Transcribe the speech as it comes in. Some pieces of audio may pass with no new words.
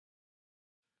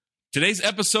Today's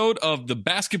episode of the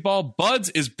Basketball Buds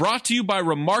is brought to you by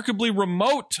Remarkably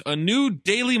Remote, a new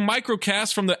daily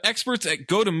microcast from the experts at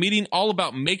GoToMeeting, all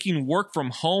about making work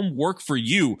from home work for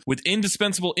you. With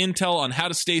indispensable intel on how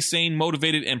to stay sane,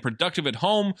 motivated, and productive at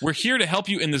home, we're here to help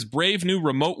you in this brave new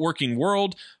remote working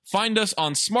world. Find us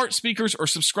on smart speakers or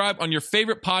subscribe on your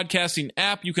favorite podcasting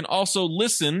app. You can also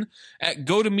listen at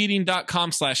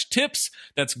gotomeeting.com/tips.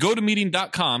 That's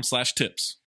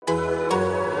gotomeeting.com/tips.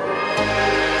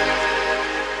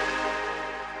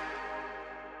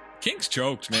 Kings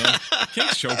choked, man.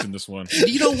 Kings choked in this one.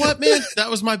 You know what, man?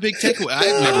 That was my big takeaway.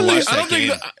 I've never watched that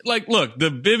game. Look, the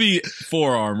Bibby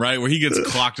forearm, right, where he gets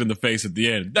clocked in the face at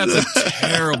the end. That's a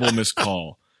terrible missed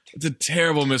call. It's a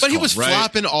terrible missed call, But he was right?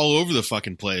 flopping all over the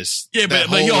fucking place. Yeah, but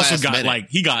he also got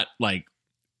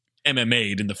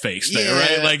MMA'd in the face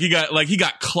there, right? He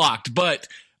got clocked. But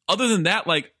other than that,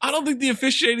 I don't think the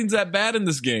officiating's that bad in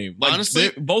this game.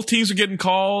 Honestly, both teams are getting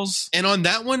calls. And on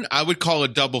that one, I would call a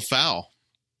double foul.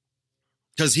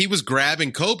 Because he was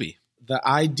grabbing Kobe. The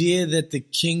idea that the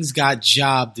Kings got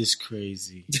jobbed is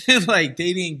crazy. They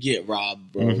didn't get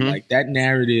robbed, bro. Mm-hmm. That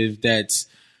narrative that's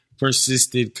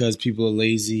persisted because people are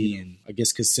lazy and I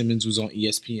guess because Simmons was on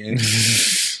ESPN.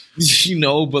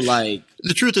 But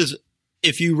the truth is,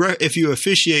 if you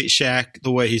officiate Shaq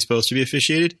the way he's supposed to be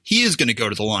officiated, he is going to go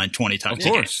to the line 20 times.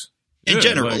 Of course. In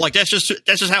general. That's just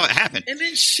how it happened. And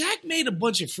then Shaq made a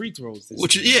bunch of free throws.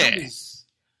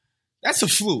 That's a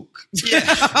fluke. Yeah,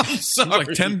 I'm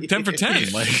sorry. 10 for 10,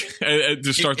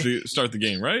 to start the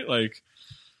game, right?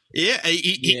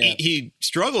 He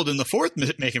struggled in the fourth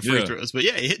making free throws, but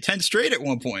he hit 10 straight at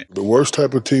one point. The worst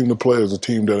type of team to play is a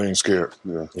team that ain't scared.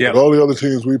 Yeah. All the other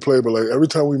teams we play, but every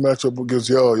time we match up against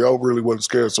y'all really wasn't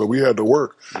scared, so we had to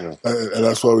work. Yeah. And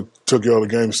that's why we took y'all to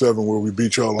Game 7 where we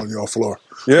beat y'all on y'all floor.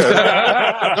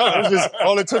 Yeah. No, it was just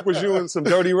all it took was you and some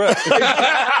dirty refs.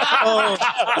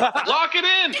 Lock it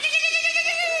in.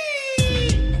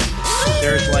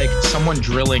 There's someone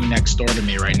drilling next door to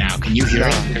me right now. Can you hear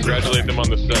it? Congratulate them on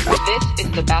the set. This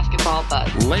is the Basketball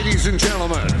Buzz. Ladies and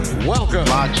gentlemen, welcome.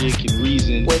 Logic and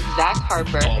reason. With Zach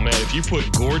Harper. Oh, man, if you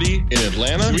put Gordy in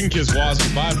Atlanta, we can kiss Waz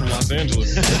goodbye from Los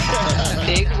Angeles.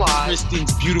 Big Waz.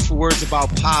 Kristen's beautiful words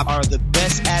about pop are the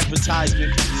best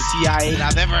advertisement for the CIA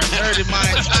I've ever heard in my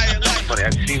entire life. Funny,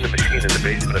 I've seen the machine in the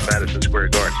basement of Madison Square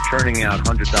Garden churning out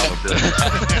 $100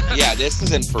 bills. Yeah, this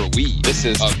isn't for weed. This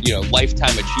is a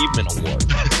lifetime achievement award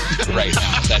right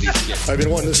now that he's getting. I've been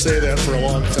wanting to say that for a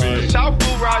long time. South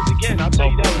will rise again. I'll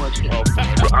tell you that much.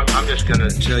 I'm just going to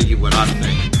tell you what I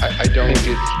think. I don't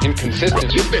think it's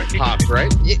inconsistent. You've been popped,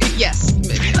 right? Yes.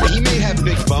 He may have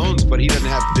big bones, but he doesn't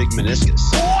have big meniscus.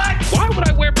 What? Why would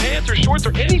I wear pants or shorts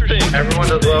or anything? Everyone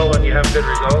does well when you have good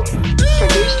results.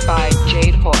 Produced by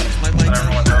Jade Hoy.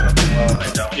 Everyone does well when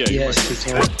they don't. Yes, it's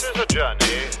This is a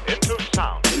journey into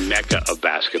sound. The mecca of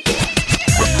basketball.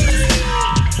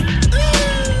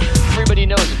 Everybody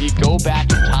knows if you go back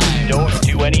in time, don't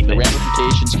do anything, the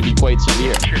ramifications can be quite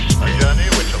severe. A journey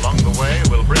which along the way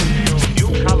will bring you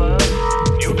new colors,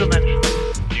 new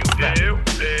dimensions, new value.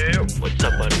 What's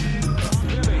up, buddy?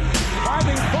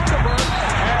 Driving Thunderbird,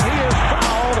 and he is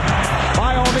fouled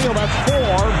by O'Neal. That's 4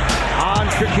 on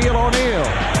Shaquille O'Neal.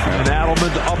 And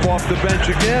Adelman's up off the bench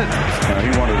again. He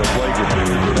wanted a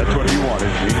flagrant. That's what he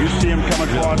wanted. You see him come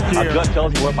across here. My gut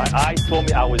tells me what my eyes told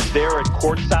me. I was there at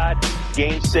courtside,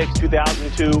 Game 6,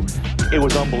 2002. It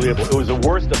was unbelievable. It was the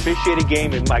worst officiated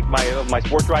game in my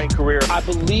sports writing career. I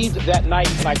believed that night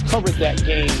when I covered that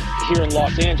game here in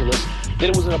Los Angeles that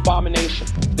it was an abomination,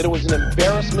 that it was an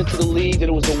embarrassment to the league, that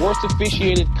it was the worst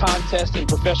officiated contest in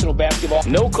professional basketball.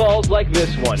 No calls like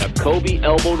this one. A Kobe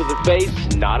elbow to the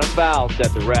face, not a foul, said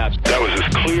the refs. That was as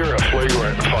clear a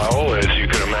flagrant foul as you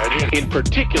can imagine. In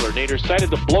particular, Nader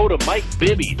cited the blow to Mike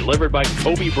Bibby, delivered by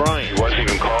Kobe Bryant. He wasn't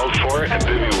even called for it, and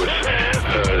Bibby was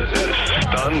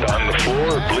stunned on the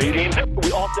floor, bleeding.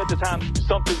 We all said at the time,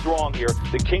 something's wrong here.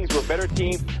 The Kings were a better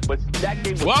team, but that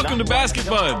game was Welcome not to Basket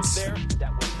Buds.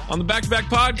 On the back-to-back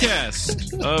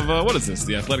podcast of, what is this?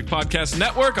 The Athletic Podcast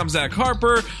Network. I'm Zach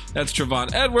Harper. That's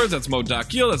Trevon Edwards. That's Mo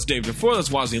Dakiel. That's Dave DeFore. That's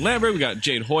Wazzy Lambert. We got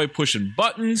Jade Hoy pushing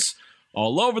buttons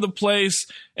all over the place.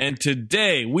 And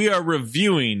today we are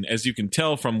reviewing, as you can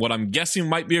tell from what I'm guessing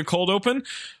might be a cold open,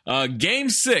 Game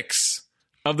 6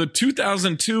 of the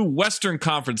 2002 Western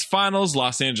Conference Finals.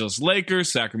 Los Angeles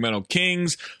Lakers, Sacramento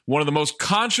Kings. One of the most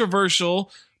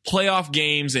controversial playoff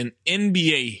games in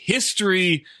NBA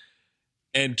history.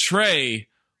 And Trey,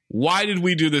 why did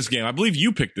we do this game? I believe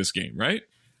you picked this game, right?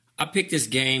 I picked this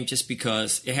game just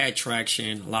because it had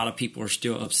traction. A lot of people are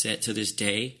still upset to this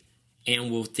day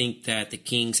and will think that the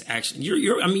Kings actually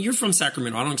you're from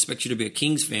Sacramento. I don't expect you to be a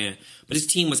Kings fan, but this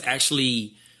team was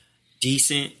actually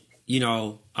decent.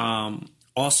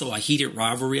 Also a heated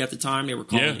rivalry at the time. They were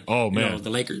calling it. Oh, man. The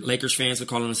Lakers fans were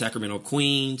calling the Sacramento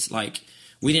Queens. Like,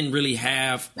 we didn't really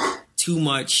have too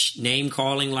much name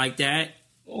calling like that.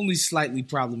 Only slightly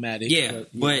problematic. Yeah,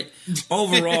 but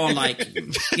overall,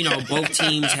 both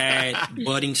teams had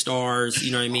budding stars,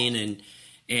 you know what I mean,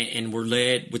 and were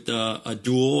led with a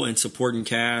dual and supporting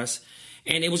cast.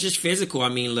 And it was just physical. I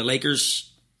mean, the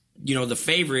Lakers, the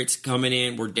favorites coming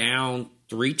in were down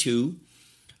 3-2.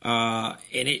 And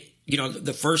it,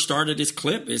 the first start of this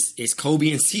clip is Kobe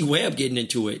and C. Webb getting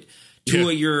into it. Two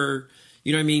of your,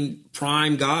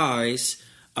 prime guys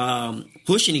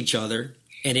pushing each other.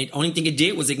 And the only thing it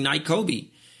did was ignite Kobe.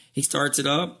 He starts it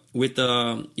up with,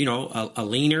 a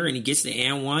leaner, and he gets the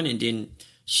and one, and then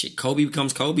Kobe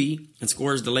becomes Kobe and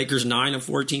scores the Lakers 9 of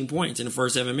 14 points in the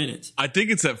first 7 minutes. I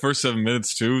think it's that first 7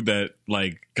 minutes, too, that,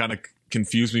 kind of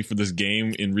confused me for this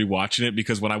game in rewatching it,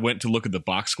 because when I went to look at the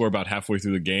box score about halfway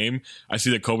through the game, I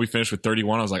see that Kobe finished with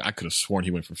 31. I was like, I could have sworn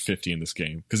he went for 50 in this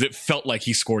game, because it felt like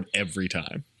he scored every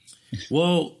time.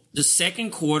 Well, the second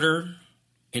quarter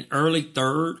and early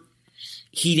third,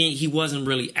 he wasn't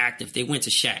really active. They went to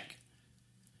Shaq.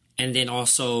 And then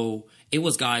also it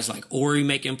was guys like Ori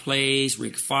making plays,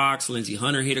 Rick Fox, Lindsey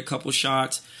Hunter hit a couple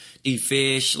shots, D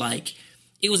Fish.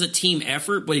 It was a team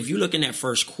effort. But if you look in that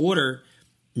first quarter,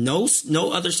 no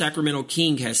other Sacramento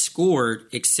King has scored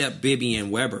except Bibby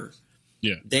and Weber.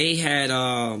 Yeah. They had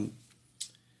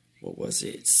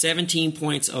 17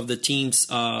 points of the team's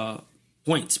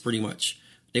points pretty much.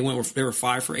 They were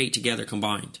 5 for 8 together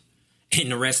combined. And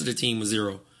the rest of the team was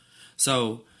 0.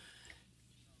 So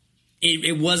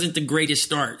it wasn't the greatest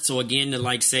start. So again,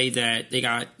 to say that they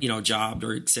got, jobbed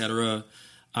or et cetera,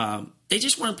 they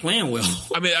just weren't playing well.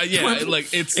 I mean,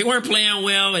 they weren't playing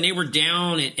well, and they were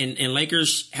down, and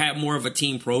Lakers had more of a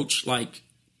team approach.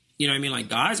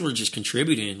 Guys were just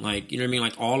contributing,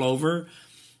 all over,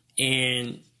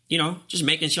 and, just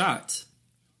making shots.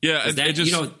 Yeah.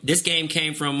 This game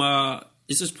came from,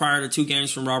 this is prior to 2 games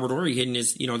from Robert Horry hitting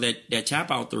his, that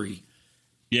tap out 3.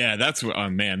 Yeah, that's what. Oh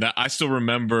man, I still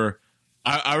remember.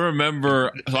 I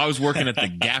remember. So I was working at the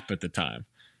Gap at the time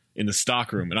in the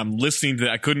stockroom, and I'm listening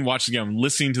to. I couldn't watch the game. I'm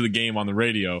listening to the game on the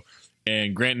radio,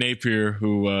 and Grant Napier,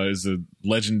 who is a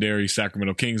legendary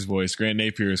Sacramento Kings voice, Grant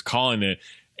Napier is calling it,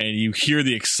 and you hear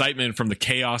the excitement from the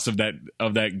chaos of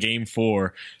that game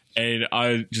 4, and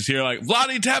I just hear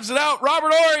Vlade taps it out,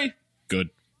 Robert Horry, good.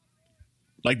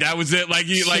 That was it.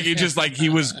 He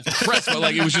was pressed.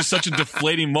 But it was just such a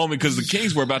deflating moment, because the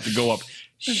Kings were about to go up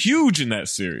huge in that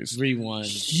series. 3-1.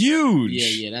 Huge.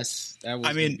 Yeah. That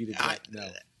was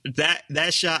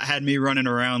that shot had me running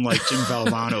around like Jim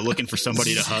Valvano looking for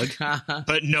somebody to hug.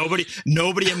 But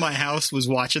nobody in my house was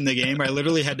watching the game. I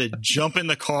literally had to jump in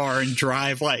the car and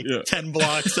drive 10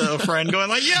 blocks to a friend going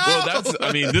yo!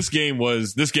 Well, this game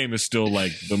is still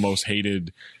the most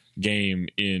hated game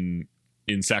in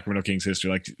Sacramento Kings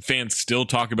history. Fans still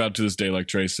talk about it to this day, like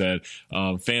Trey said.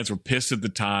 Fans were pissed at the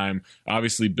time.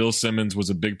 Obviously, Bill Simmons was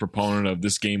a big proponent of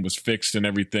this game was fixed and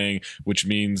everything, which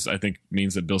means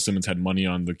that Bill Simmons had money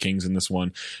on the Kings in this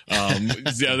one.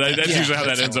 That's usually how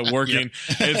that ends up working.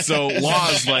 Yep. And so,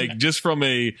 Waz, just from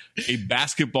a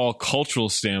basketball cultural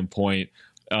standpoint,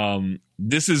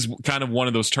 this is kind of one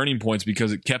of those turning points,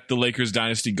 because it kept the Lakers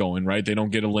dynasty going, right? They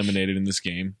don't get eliminated in this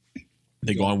game.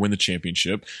 They go on and win the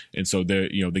championship, and so they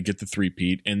get the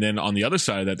three-peat. And then on the other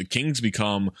side of that, the Kings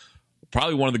become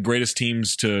probably one of the greatest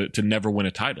teams to never win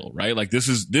a title, right?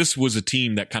 This was a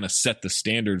team that kind of set the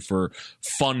standard for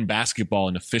fun basketball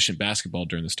and efficient basketball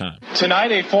during this time.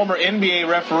 Tonight, a former NBA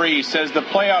referee says the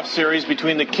playoff series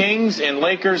between the Kings and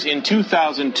Lakers in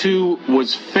 2002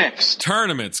 was fixed.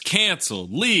 Tournaments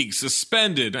canceled, league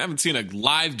suspended. I haven't seen a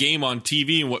live game on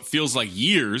TV in what feels like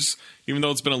years, even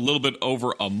though it's been a little bit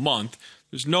over a month.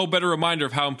 There's no better reminder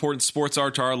of how important sports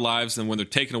are to our lives than when they're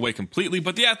taken away completely.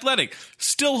 But The Athletic,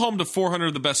 still home to 400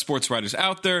 of the best sports writers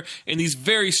out there in these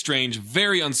very strange,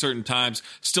 very uncertain times,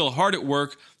 still hard at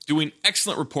work, doing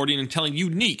excellent reporting and telling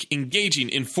unique, engaging,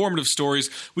 informative stories.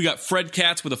 We got Fred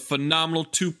Katz with a phenomenal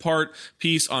 2-part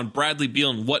piece on Bradley Beal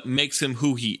and what makes him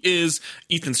who he is.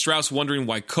 Ethan Strauss wondering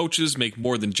why coaches make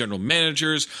more than general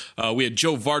managers. We had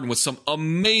Joe Varden with some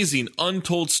amazing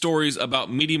untold stories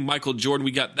about meeting Michael Jordan.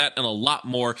 We got that and a lot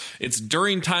more. It's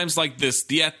during times like this,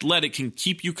 The Athletic can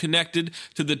keep you connected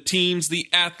to the teams, the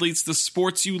athletes, the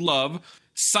sports you love.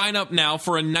 Sign up now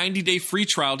for a 90-day free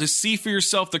trial to see for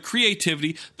yourself the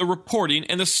creativity, the reporting,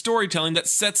 and the storytelling that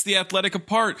sets The Athletic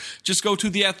apart. Just go to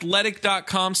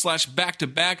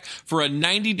theathletic.com/back-to-back for a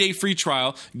 90-day free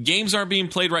trial. Games aren't being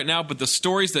played right now, but the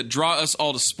stories that draw us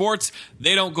all to sports,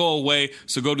 they don't go away.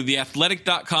 So go to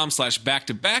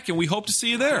theathletic.com/back-to-back, and we hope to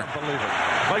see you there.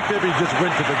 Mike Bibby just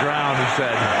went to the ground and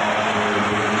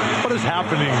said, "What is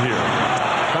happening here?"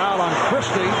 Foul on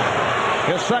Christie.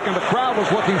 His second. The crowd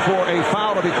was looking for a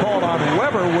foul to be called on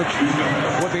Weber, which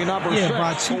would be number 6. Yeah,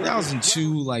 by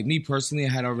 2002, like me personally,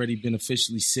 I had already been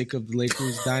officially sick of the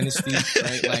Lakers dynasty.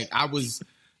 Right? Like I was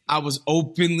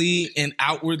openly and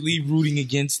outwardly rooting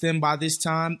against them by this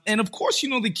time. And of course,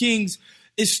 the Kings,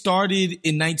 it started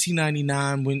in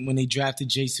 1999 when they drafted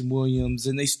Jason Williams,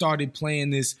 and they started playing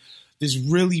this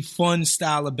really fun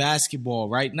style of basketball,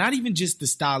 right? Not even just the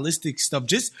stylistic stuff,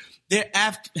 just their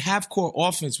half-court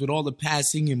offense with all the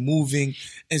passing and moving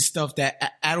and stuff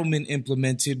that Adelman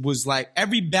implemented was like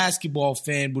every basketball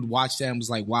fan would watch that and was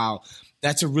like, wow,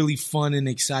 that's a really fun and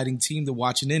exciting team to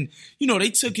watch. And then, they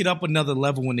took it up another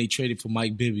level when they traded for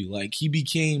Mike Bibby. Like he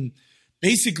became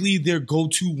basically their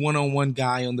go-to one-on-one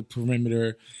guy on the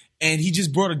perimeter. And he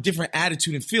just brought a different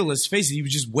attitude and feel. Let's face it, he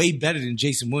was just way better than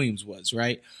Jason Williams was,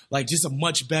 right? Like just a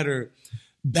much better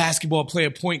basketball player,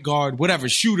 point guard, whatever,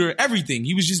 shooter, everything.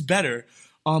 He was just better.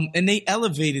 And they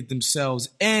elevated themselves.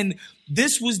 And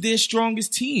this was their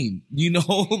strongest team,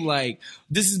 like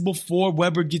this is before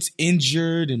Weber gets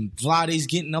injured and Vlade's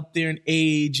getting up there in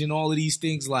age and all of these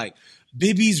things. Like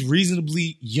Bibby's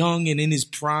reasonably young and in his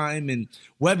prime, and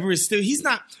Weber's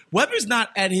not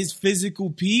at his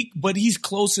physical peak, but he's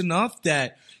close enough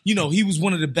that, he was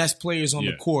one of the best players on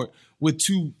the court with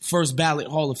 2 first ballot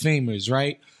Hall of Famers,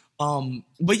 right?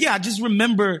 But yeah, I just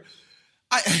remember,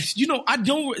 I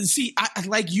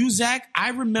like you, Zach, I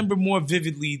remember more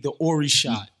vividly the Ori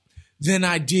shot than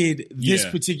I did this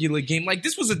particular game. Like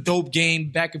this was a dope game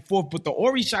back and forth, but the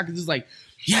Ori shot is like,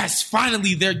 yes,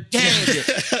 finally they're dead.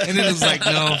 And then it was like,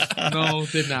 no,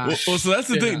 they're not. Well, so that's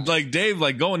the thing. Like Dave,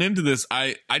 like going into this,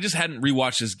 I just hadn't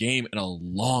rewatched this game in a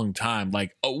long time,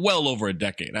 like well over a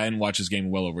decade. I hadn't watched this game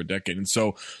in well over a decade. And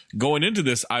so going into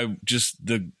this,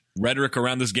 the rhetoric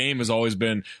around this game has always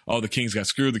been, oh, the Kings got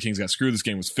screwed. This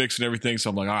game was fixed and everything. So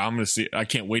I'm like, I'm going to see. I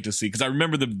can't wait to see, because I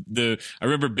remember I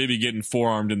remember Bibby getting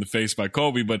forearmed in the face by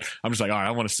Kobe, but I'm just like, all right,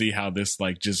 I want to see how this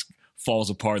like just falls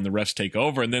apart and the refs take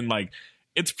over. And then like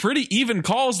it's pretty even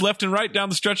calls left and right down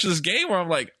the stretch of this game where I'm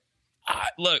like,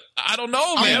 look, I don't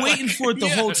know, man. I'm waiting for it the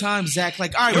whole time, Zach.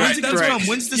 Like, all right, when's it going to come?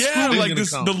 When's the screwing going to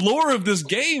come? The lore of this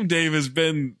game, Dave, has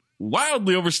been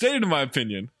wildly overstated in my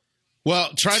opinion.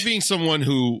 Well, try being someone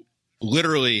who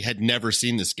literally had never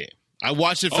seen this game. I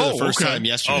watched it for the first time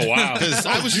yesterday. Oh, wow. Because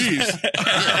I was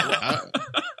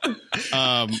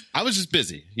I was just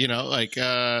busy, like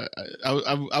I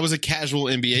was a casual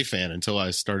NBA fan until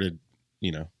I started,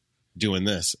 doing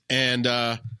this. And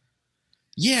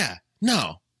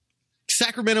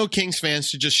Sacramento Kings fans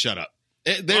should just shut up.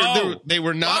 They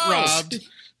were not robbed.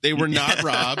 They were not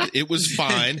robbed. It was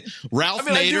fine. Ralph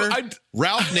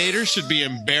Nader should be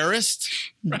embarrassed.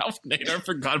 Ralph Nader, I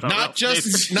forgot about not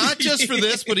just for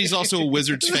this, but he's also a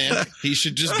Wizards fan. He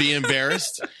should just be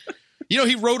embarrassed.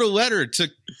 He wrote a letter to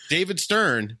David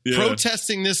Stern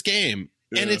protesting this game,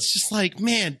 and it's just like,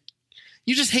 man,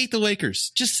 you just hate the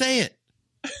Lakers. Just say it.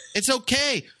 It's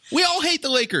okay. We all hate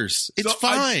the Lakers. It's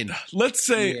fine. Let's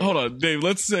say, hold on, Dave.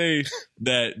 Let's say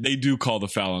that they do call the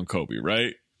foul on Kobe,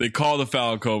 right? They call the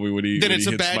foul on Kobe when he hits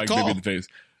Mike Bibby in the face.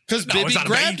 Because Bibby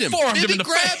grabbed him.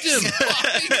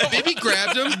 Bibby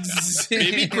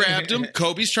grabbed him.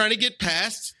 Kobe's trying to get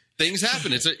past. Things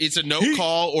happen. It's a no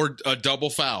call or a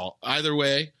double foul. Either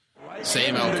way,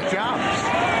 same outcome.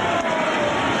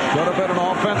 Could have been an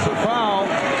offensive foul.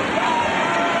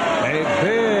 A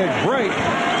big break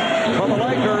for the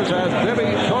Lakers as Bibby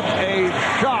took a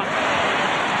shot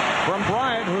from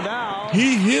Bryant, who now...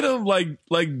 He hit him like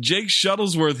Jake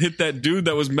Shuttlesworth hit that dude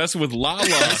that was messing with Lala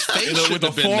with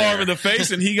a forearm in the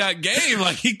face, and he got game.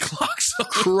 Like he clocks him.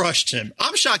 Crushed him.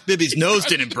 I'm shocked Bibby's nose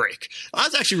didn't break. I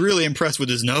was actually really impressed with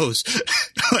his nose.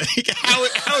 Like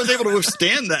how was able to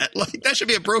withstand that? Like that should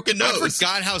be a broken nose. I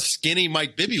forgot how skinny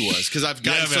Mike Bibby was because I've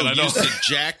gotten used to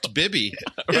jacked Bibby.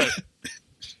 Right.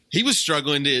 He was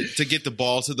struggling to get the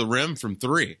ball to the rim from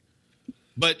 3.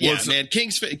 But man,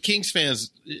 Kings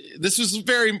fans, this was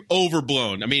very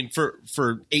overblown. I mean,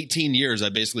 for 18 years, I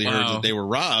basically heard that they were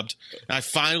robbed. I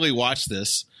finally watched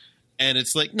this, and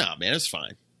it's like, no, man, it's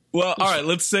fine. Well, all right,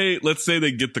 let's say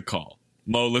they get the call,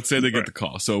 Mo. Let's say they get the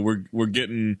call. So we're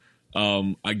getting,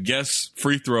 I guess,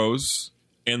 free throws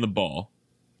and the ball.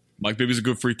 Mike Bibby's a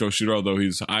good free throw shooter, although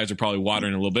his eyes are probably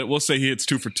watering a little bit. We'll say he hits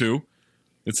 2 for 2.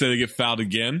 Let's say they get fouled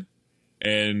again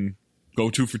and go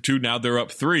 2 for 2. Now they're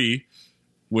up 3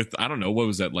 with, I don't know, what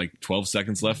was that, like 12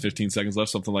 seconds left, 15 seconds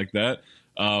left, something like that.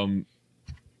 Do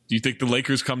you think the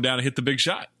Lakers come down and hit the big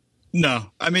shot?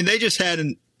 No. I mean, they just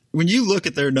hadn't. When you look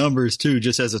at their numbers, too,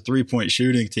 just as a three-point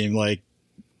shooting team, like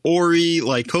Ori,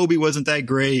 like Kobe wasn't that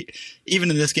great. Even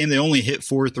in this game, they only hit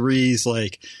 4 threes.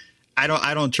 Like, I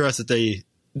don't trust that they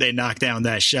knock down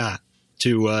that shot.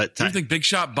 Do you think Big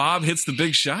Shot Bob hits the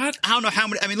big shot? I don't know how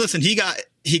many. I mean, listen, he got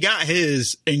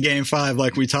his in Game 5,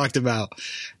 like we talked about.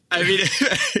 I mean,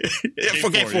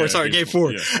 Game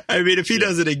 4. Yeah. I mean, if he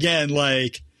does it again,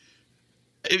 like,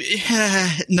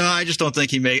 no, I just don't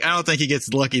think I don't think he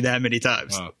gets lucky that many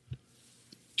times. Wow.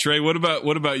 Trey, what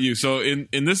about you? So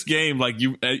in this game, like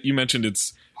you mentioned,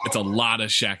 it's a lot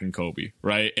of Shaq and Kobe,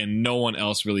 right? And no one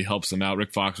else really helps them out.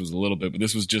 Rick Fox was a little bit, but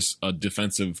this was just a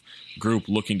defensive group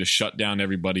looking to shut down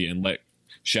everybody and let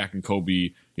Shaq and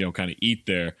Kobe, kind of eat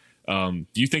there. Do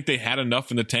you think they had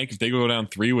enough in the tank if they go down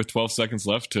 3 with 12 seconds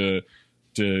left to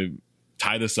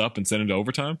tie this up and send it to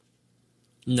overtime?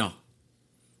 No.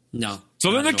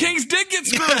 So then the Kings did get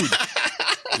screwed.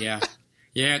 Yeah.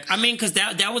 I mean, because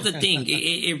that was the thing.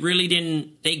 It really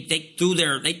didn't. They threw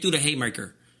the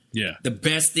haymaker. Yeah. The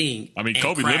best thing. I mean,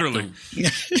 Kobe literally.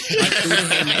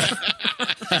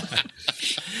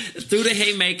 Threw the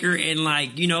haymaker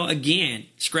and again,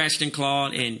 scratched and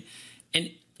clawed and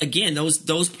again,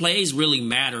 those plays really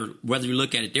matter whether you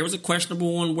look at it. There was a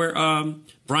questionable one where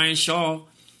Brian Shaw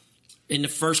in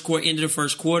the end of the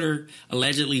first quarter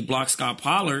allegedly blocked Scott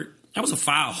Pollard. That was a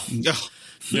foul. Yeah.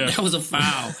 That was a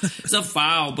foul. It's a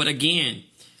foul, but again,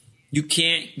 you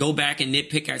can't go back and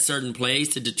nitpick at certain plays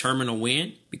to determine a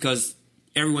win because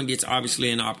everyone gets obviously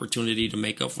an opportunity to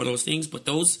make up for those things. But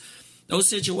those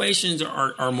situations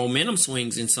are momentum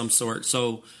swings in some sort.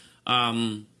 So, all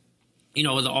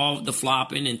the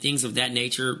flopping and things of that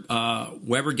nature.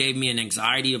 Weber gave me an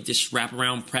anxiety of this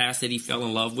wraparound pass that he fell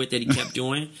in love with that he kept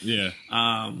doing. Yeah.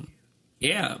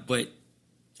 But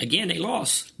again, they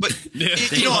lost. But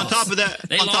on top of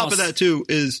that too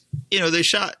is they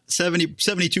shot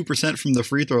 72% from the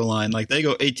free throw line. Like they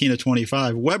go 18 of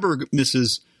 25. Weber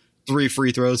misses 3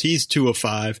 free throws. He's 2 of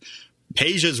 5.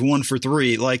 Peja's 1 for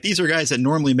 3. Like these are guys that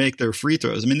normally make their free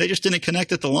throws. I mean, they just didn't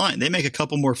connect at the line. They make a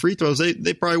couple more free throws.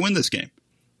 They probably win this game.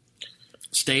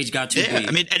 Stage got too big.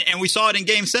 I mean, and we saw it in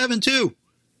Game 7 too.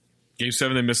 Game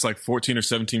 7, they missed like 14 or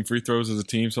 17 free throws as a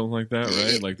team, something like that,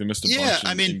 right? Like they missed a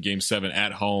bunch in Game 7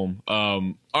 at home.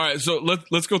 All right, so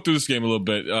let's go through this game a little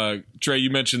bit. Trey, you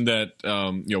mentioned that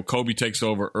Kobe takes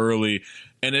over early,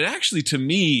 and it actually, to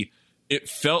me, it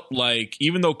felt like,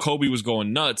 even though Kobe was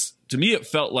going nuts, to me it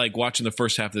felt like watching the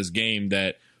first half of this game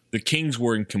that the Kings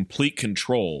were in complete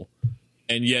control,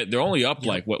 and yet they're only up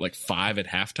like 5 at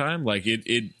halftime. Like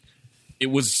it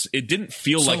didn't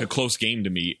feel like a close game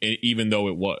to me, even though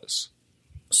it was.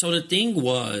 So the thing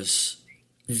was,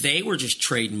 they were just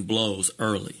trading blows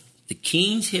early. The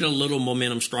Kings hit a little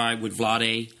momentum stride with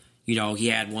Vlade. He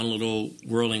had one little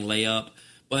whirling layup.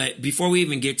 But before we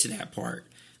even get to that part,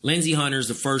 Lindsey Hunter's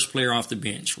the first player off the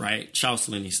bench, right? Shouts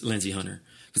to Lindsey Hunter.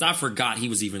 Because I forgot he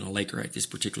was even a Laker at this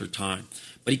particular time.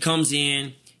 But he comes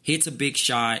in, hits a big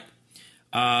shot.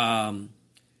 Shaq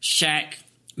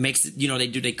makes it,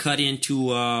 they cut into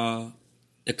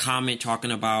the comment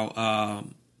talking about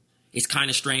it's kind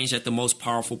of strange that the most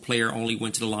powerful player only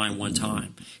went to the line one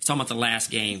time. He's talking about the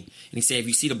last game. And he said, if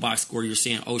you see the box score, you're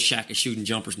saying, oh, Shaq is shooting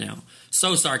jumpers now.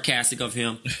 So sarcastic of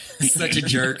him. He's such a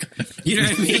jerk. You know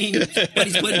what I mean? But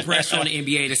he's putting pressure on the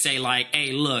NBA to say, like,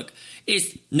 hey, look,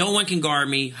 no one can guard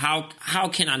me. How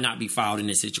can I not be fouled in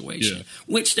this situation? Yeah.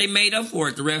 Which they made up for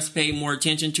it. The refs paid more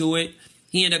attention to it.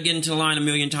 He ended up getting to the line a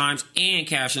million times and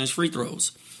cashing his free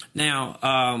throws.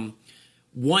 Now,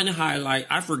 one highlight,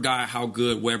 I forgot how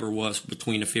good Weber was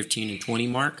between the 15 and 20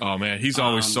 mark. Oh, man, he's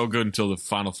always so good until the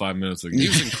final 5 minutes of the game. He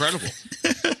was incredible.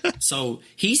 So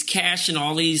he's cashing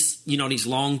all these, these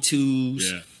long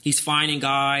twos. Yeah. He's finding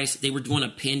guys. They were doing a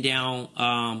pin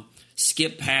down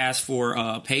skip pass for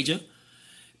Peja.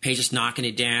 Peja's knocking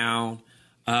it down.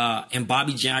 And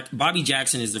Bobby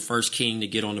Jackson is the first King to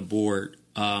get on the board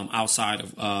outside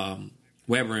of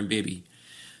Weber and Bibby.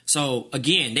 So,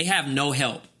 again, they have no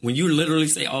help. When you literally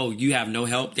say, oh, you have no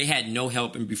help, they had no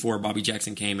help before Bobby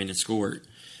Jackson came in and scored.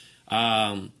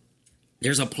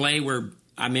 There's a play where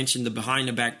I mentioned the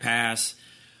behind-the-back pass.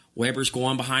 Weber's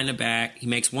going behind the back. He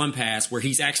makes one pass where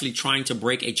he's actually trying to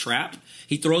break a trap.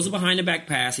 He throws a behind-the-back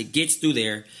pass. It gets through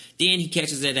there. Then he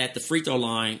catches it at the free throw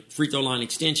line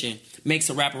extension, makes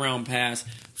a wraparound pass,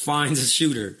 finds a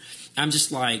shooter. I'm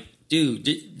just like, dude,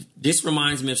 this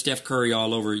reminds me of Steph Curry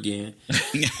all over again.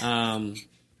 And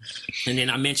then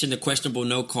I mentioned the questionable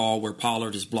no call where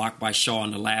Pollard is blocked by Shaw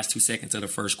in the last 2 seconds of the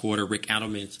first quarter. Rick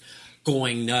Adelman's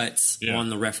going nuts on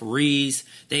the referees.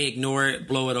 They ignore it,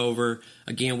 blow it over.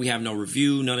 Again, we have no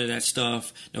review, none of that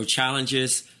stuff, no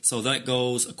challenges. So that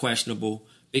goes a questionable,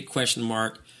 big question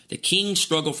mark. The Kings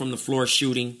struggle from the floor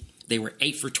shooting. They were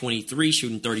 8 for 23,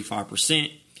 shooting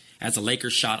 35%. As the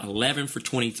Lakers shot 11 for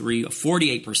 23,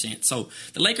 48%. So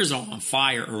the Lakers are on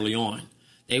fire early on.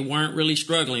 They weren't really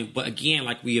struggling, but again,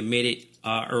 like we admitted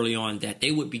early on, that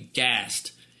they would be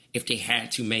gassed if they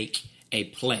had to make a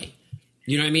play.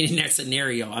 You know what I mean? In that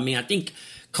scenario, I mean, I think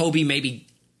Kobe maybe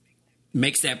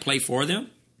makes that play for them.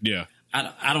 Yeah.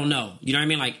 I don't know. You know what I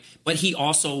mean? Like, but he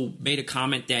also made a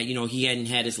comment that, you know, he hadn't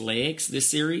had his legs this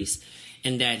series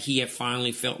and that he had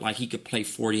finally felt like he could play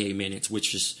 48 minutes,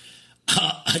 which is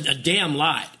a damn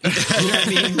lot. You know what I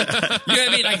mean? You know what I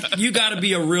mean? Like, you got to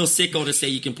be a real sicko to say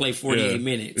you can play 48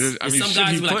 minutes. I mean, some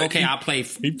guys be like, okay, I'll play.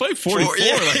 He played 44.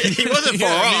 Yeah, like, he wasn't far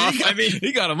off. I mean,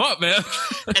 he got him up, man.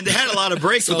 And they had a lot of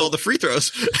breaks with all the free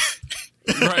throws.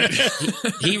 Right.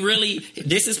 He really,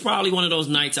 this is probably one of those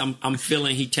nights I'm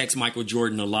feeling he texts Michael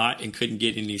Jordan a lot and couldn't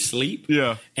get any sleep.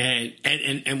 Yeah.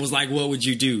 And was like, what would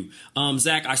you do?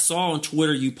 Zach, I saw on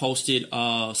Twitter you posted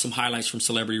some highlights from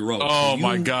Celebrity Row. Oh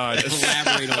my God.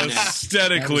 Elaborate on that.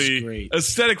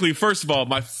 Aesthetically, first of all,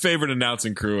 my favorite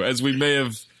announcing crew, as we may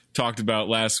have talked about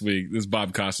last week, this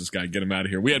Bob Costas guy, get him out of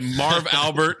here. We had Marv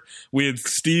Albert, we had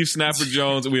Steve Snapper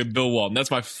Jones, and we had Bill Walton. That's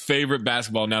my favorite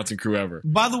basketball announcing crew ever.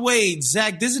 By the way,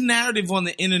 Zach, there's a narrative on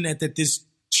the internet that this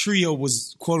trio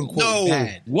was quote unquote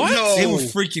bad. What? No. They were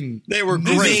freaking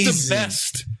great. This is the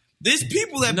best. There's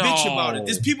people that bitch about it.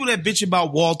 There's people that bitch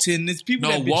about Walton. There's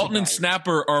people that bitch Walton about and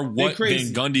Snapper are what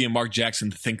Van Gundy and Mark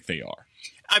Jackson think they are.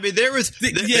 I mean, there was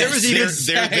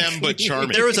they're them but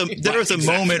charming. There was a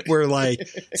moment where like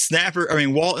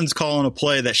Walton's calling a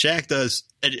play that Shaq does.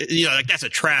 You know, like that's a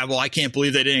travel. I can't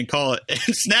believe they didn't call it. And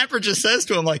Snapper just says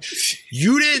to him like,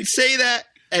 "You didn't say that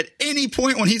at any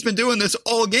point when he's been doing this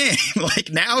all game.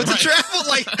 Like now it's a travel."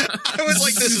 Like I was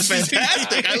like, "This is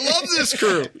fantastic. I love this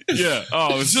crew." Yeah.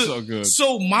 Oh, it's so good.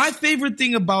 So my favorite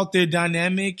thing about their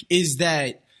dynamic is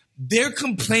that they're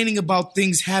complaining about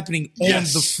things happening on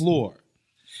the floor.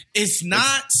 It's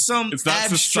not it's not abstract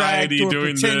society or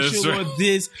doing potential this or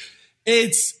this.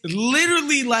 It's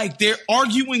literally like they're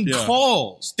arguing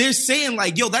calls. They're saying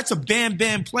like, yo, that's a bam,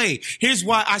 bam play. Here's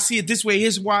why I see it this way.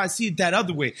 Here's why I see it that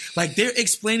other way. Like they're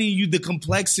explaining you the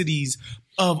complexities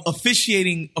of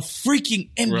officiating a freaking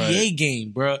NBA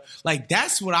game, bro. Like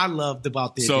that's what I loved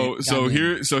about this.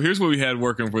 Here's what we had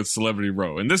working with Celebrity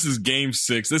Row, and this is Game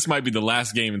 6. This might be the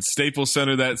last game in Staples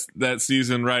Center that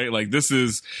season, right? Like this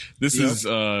is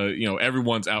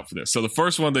everyone's out for this. So the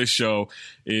first one they show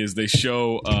Lil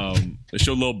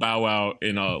Bow Wow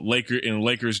in a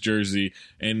Lakers jersey,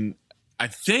 and I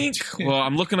think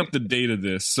I'm looking up the date of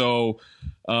this. So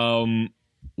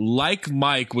Like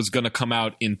Mike was going to come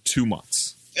out in 2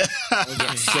 months.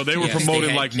 So they were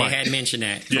promoting Like Mike. They had mentioned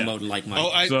that, promoting Like Mike.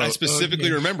 Oh, I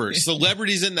specifically remember.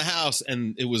 Celebrities in the house,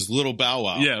 and it was Little Bow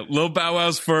Wow. Yeah, Lil Bow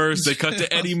Wow's first. They cut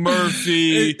to Eddie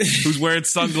Murphy, who's wearing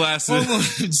sunglasses. Hold on,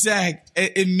 Zach.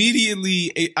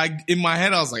 Immediately, in my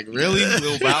head, I was like, really?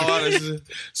 Lil Bow Wow?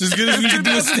 It's as good as we can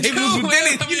do a Staples. But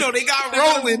then, they got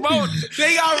rolling.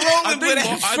 They got rolling. But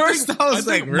at first, I was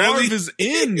like, really? Marv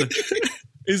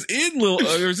is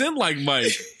in Like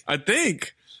Mike, I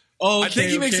think. Okay, I think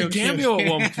he makes a cameo at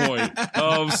one point.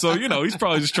 So, he's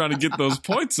probably just trying to get those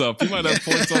points up. He might have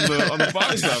points on the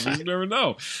box office. You never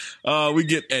know. We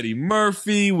get Eddie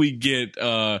Murphy. We get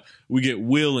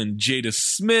Will and Jada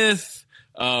Smith.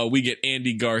 We get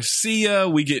Andy Garcia.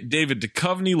 We get David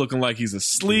Duchovny looking like he's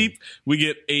asleep. We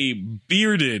get a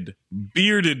bearded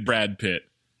Brad Pitt.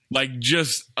 Like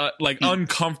just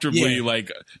uncomfortably, like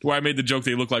where I made the joke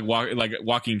they look like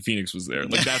Joaquin Phoenix was there.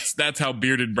 Like that's how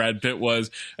bearded Brad Pitt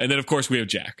was. And then of course we have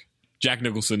Jack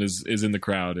Nicholson is in the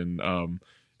crowd, and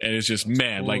it's just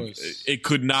like it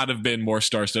could not have been more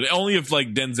star-studded. Only if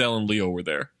like Denzel and Leo were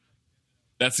there.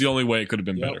 That's the only way it could have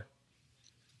been better.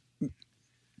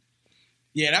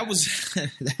 Yeah, that was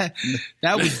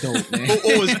that was dope, man.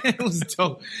 It was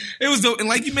dope. It was dope. And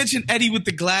like you mentioned, Eddie with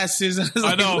the glasses.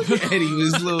 I know. Eddie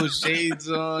with his little shades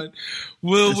on.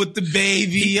 Will with the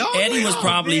baby. Eddie was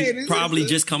probably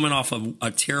just coming off of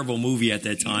a terrible movie at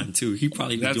that time too. He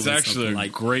probably that's doing actually a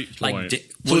like great point.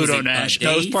 Like Pluto Nash.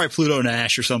 That was probably Pluto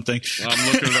Nash or something.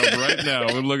 I'm looking it up right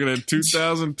now. We're looking at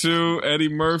 2002. Eddie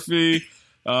Murphy.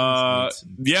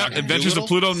 Adventures of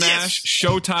Pluto Nash,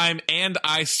 Showtime, and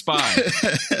I Spy.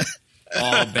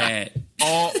 All bad.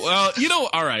 Oh, well,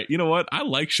 all right. You know what? I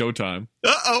like Showtime.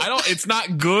 Uh-oh. It's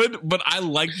not good, but I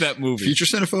like that movie. Future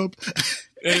cinephobe?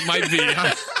 It might be.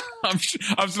 I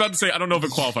was about to say, I don't know if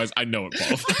it qualifies. I know it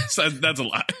qualifies. That's a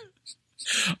lie.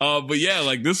 But yeah,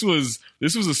 like this was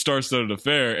a star-studded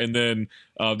affair. And then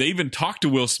they even talked to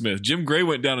Will Smith. Jim Gray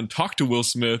went down and talked to Will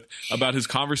Smith about his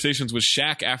conversations with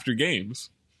Shaq after games.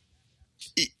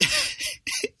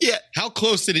 Yeah. How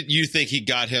close did you think he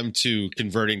got him to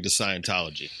converting to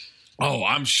Scientology? Oh,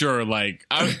 I'm sure. Like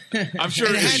I'm sure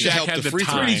if Shaq had the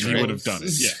time, he would have done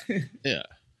it. Yeah, yeah.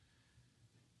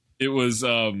 It was.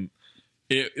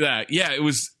 It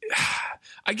was.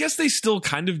 I guess they still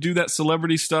kind of do that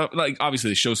celebrity stuff. Like obviously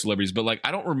they show celebrities, but like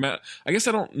I don't remember. I guess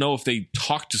I don't know if they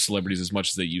talk to celebrities as much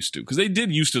as they used to, because they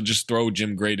did used to just throw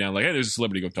Jim Gray down. Like, hey, there's a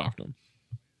celebrity, go talk to him.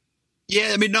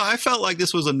 Yeah, I mean, no, I felt like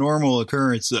this was a normal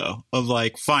occurrence, though, of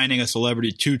like finding a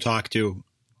celebrity to talk to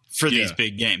for these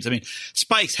big games. I mean,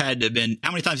 Spike's had to have been.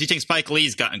 How many times do you think Spike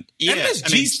Lee's gotten? Yeah,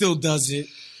 MSG still does it.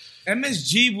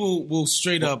 MSG will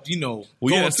straight up, Well, go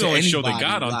yeah, up that's the to only anybody, show they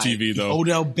got on like TV, though.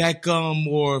 Odell Beckham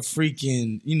or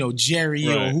freaking, Jerry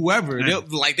or whoever. They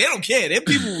don't care. Their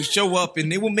people will show up and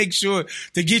they will make sure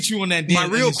to get you on that damn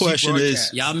My real MSG question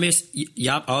broadcast. is,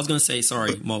 I was gonna say,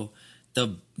 sorry, Mo.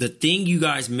 The thing you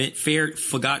guys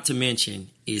forgot to mention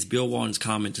is Bill Walton's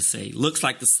comment to say, "Looks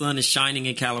like the sun is shining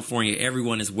in California.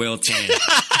 Everyone is well tanned."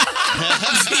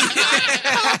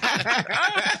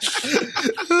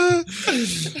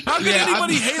 How can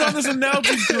anybody hate on this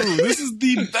announcing crew? This is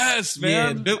the best,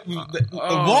 man.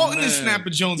 Walton and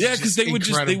Snapper Jones. Yeah, because they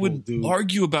would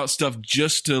argue about stuff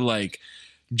just to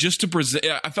present.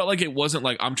 I felt like it wasn't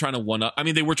like I'm trying to one up. I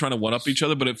mean, they were trying to one up each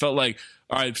other, but it felt like,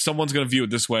 all right, if someone's going to view it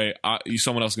this way,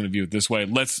 someone else is going to view it this way.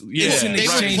 They were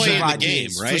playing the game,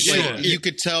 right? Sure. Like, you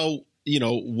could tell,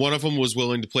 one of them was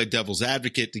willing to play devil's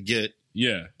advocate to get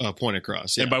a point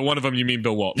across. Yeah. And by one of them, you mean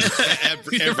Bill Walton.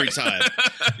 every time. Every time.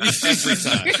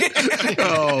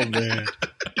 Oh, man.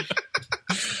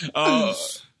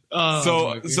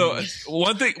 So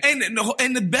one thing,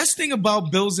 and the best thing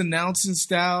about Bill's announcing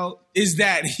style is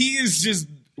that he is just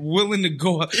willing to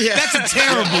go. Yeah. That's a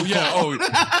terrible call.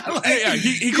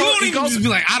 He calls just be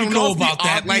like, I don't know about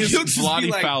that. Like he'll just Vlade be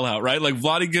like, foul out, right? Like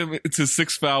Vlade give it to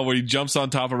sixth foul where he jumps on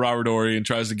top of Robert Horry and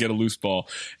tries to get a loose ball,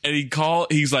 and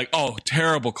he's like, oh,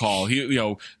 terrible call.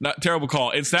 Not terrible call.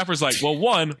 And Snapper's like, well,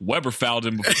 one, Weber fouled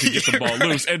him to get the ball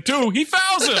loose, and two, he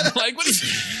fouls him. Like, what is?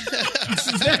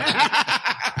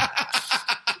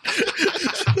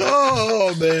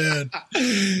 Oh man,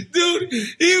 dude,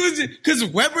 he was because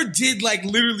Weber did like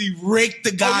literally rake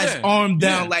the guy's arm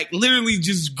down, like literally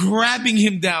just grabbing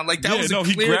him down. Like that was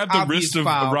he grabbed the wrist of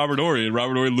Robert Horry, and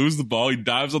Robert Horry loses the ball. He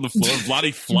dives on the floor.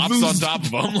 Vlade flops on top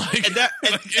of him. Like, that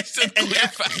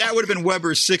would have been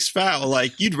Weber's sixth foul.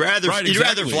 Like you'd rather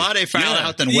Vlade foul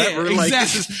out than Weber. Exactly. Like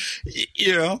this is,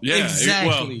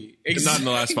 exactly. Not in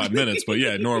the last 5 minutes, but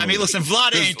yeah, normally. I mean, listen,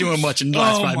 Vlade ain't doing much in the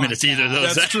last 5 minutes either.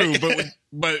 That's true,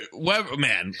 but Weber,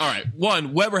 man, all right.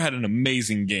 One, Weber had an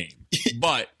amazing game,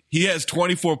 but he has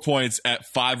 24 points at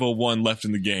 5:01 left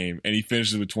in the game, and he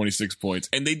finishes with 26 points.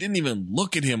 And they didn't even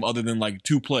look at him other than like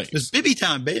 2 plays. It was Bibby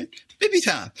time, baby. Bibby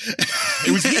time.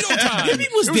 It was Hito time. Bibby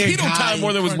was it was Hito time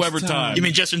more than it was Weber time. You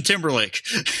mean Justin Timberlake?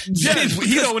 Yes,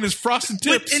 Hito and his frosted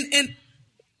tips.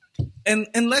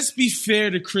 And let's be fair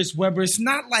to Chris Webber. It's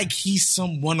not like he's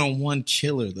some one-on-one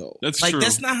killer, though. That's like, true.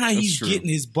 That's not how he's getting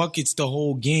his buckets the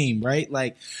whole game, right?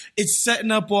 Like, it's setting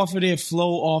up off of their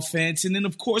flow offense. And then,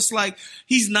 of course, like,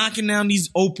 he's knocking down these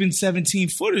open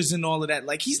 17-footers and all of that.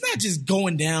 Like, he's not just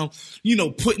going down,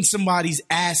 putting somebody's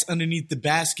ass underneath the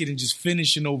basket and just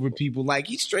finishing over people. Like,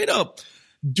 he's straight up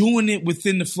doing it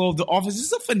within the flow of the offense.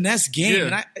 It's a finesse game.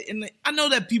 Yeah. And I know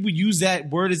that people use that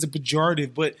word as a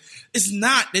pejorative, but it's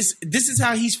not. This is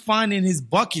how he's finding his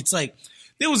buckets. Like,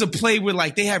 there was a play where,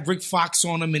 like, they have Rick Fox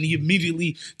on him and he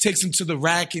immediately takes him to the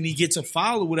rack and he gets a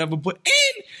foul or whatever. And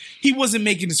he wasn't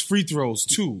making his free throws,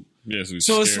 too. Yeah,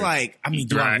 so it's like, I mean,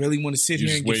 do I really want to sit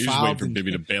here and get fouled? You just wait for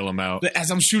Bibby to bail him out. But as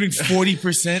I'm shooting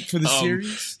 40% for the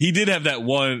series? He did have that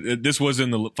one. This was in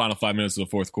the final 5 minutes of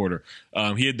the fourth quarter.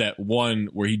 He had that one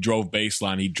where he drove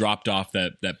baseline. He dropped off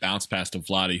that bounce pass to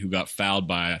Vlade, who got fouled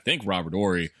by, I think, Robert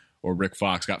Horry or Rick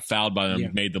Fox. Got fouled by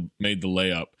them, made the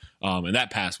layup. And that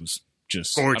pass was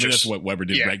just gorgeous. I mean, that's what Weber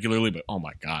did regularly, but oh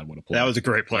my God, what a play. That was a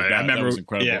great play. I remember. That was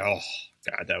incredible. Yeah, oh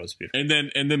God, that was beautiful.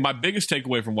 And then my biggest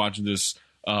takeaway from watching this,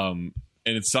 and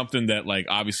it's something that, like,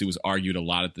 obviously was argued a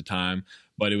lot at the time,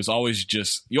 but it was always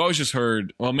you always just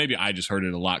heard, well, maybe I just heard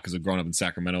it a lot because of growing up in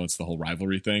Sacramento. It's the whole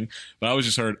rivalry thing. But I always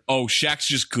just heard, oh, Shaq's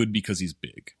just good because he's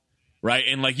big, right?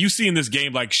 And, like, you see in this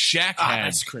game, like, Shaq had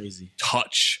that's crazy.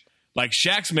 touch. Like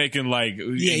Shaq's making like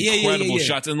incredible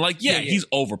shots, and he's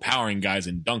overpowering guys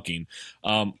and dunking.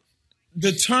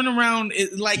 The turnaround,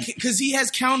 because he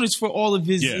has counters for all of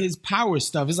his power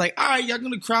stuff. It's like, all right, y'all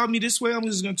gonna crowd me this way. I'm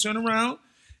just gonna turn around,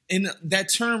 and that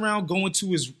turnaround going to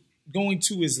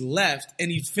his left,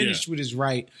 and he finished with his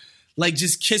right, like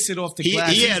just kiss it off the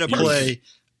glass. He had a play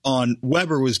on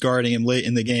Weber was guarding him late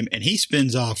in the game, and he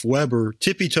spins off Weber,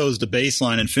 tippy toes the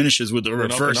baseline, and finishes with the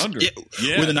reverse,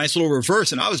 with a nice little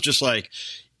reverse. And I was just like,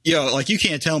 like you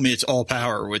can't tell me it's all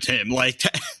power with him. Like,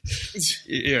 I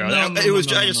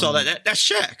just saw that. That's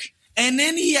Shaq. And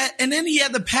then he had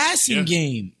the passing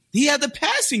game. He had the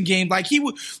passing game. Like he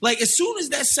would, as soon as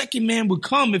that second man would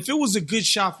come, if it was a good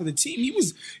shot for the team, he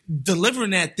was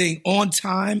delivering that thing on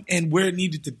time and where it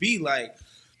needed to be. Like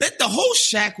that, the whole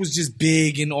Shaq was just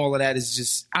big, and all of that is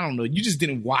just, I don't know. You just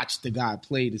didn't watch the guy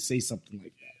play to say something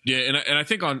like that. Yeah, and I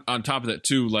think on top of that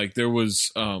too, like there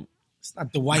was. It's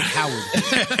not Dwight Howard.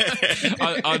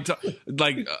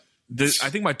 I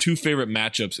think my two favorite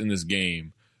matchups in this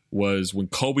game was when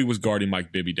Kobe was guarding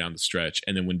Mike Bibby down the stretch,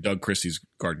 and then when Doug Christie's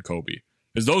guarding Kobe,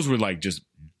 because those were like just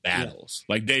battles.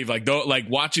 Like Dave,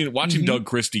 watching Doug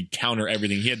Christie counter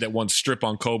everything. He had that one strip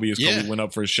on Kobe as Kobe went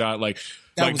up for a shot. He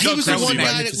was the one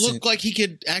guy that looked like he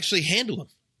could actually handle him.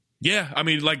 Yeah, I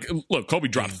mean, look, Kobe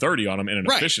dropped 30 on him in an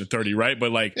efficient 30, right?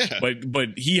 But but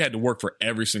he had to work for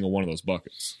every single one of those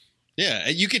buckets. Yeah,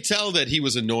 and you could tell that he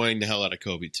was annoying the hell out of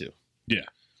Kobe too. Yeah.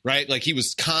 Right? Like he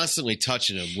was constantly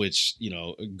touching him, which,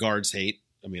 guards hate.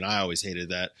 I mean, I always hated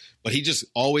that. But he just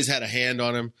always had a hand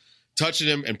on him, touching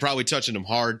him, and probably touching him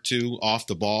hard too, off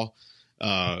the ball.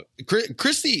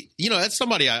 Christie, that's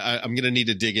somebody I'm going to need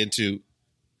to dig into.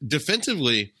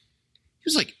 Defensively, he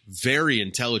was like very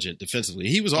intelligent defensively.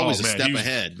 He was always a step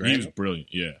ahead, right? He was brilliant,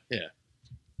 yeah. Yeah.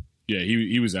 Yeah,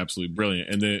 he was absolutely brilliant.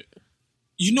 And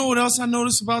you know what else I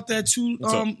noticed about that too,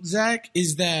 Zach,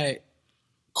 is that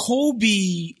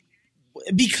Kobe,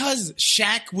 because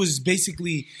Shaq was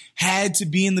basically had to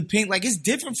be in the paint, like it's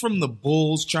different from the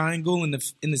Bulls triangle in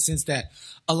the sense that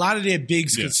a lot of their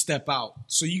bigs could step out.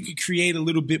 So you could create a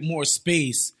little bit more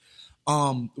space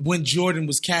when Jordan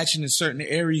was catching in certain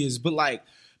areas. But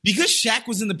because Shaq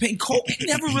was in the paint, Kobe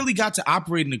never really got to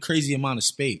operate in a crazy amount of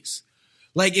space.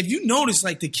 Like, if you notice,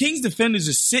 the Kings defenders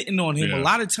are sitting on him a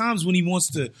lot of times when he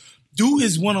wants to do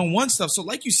his one-on-one stuff. So,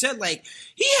 like you said,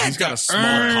 he's got a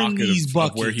small pocket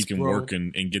of where he can work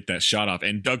and get that shot off.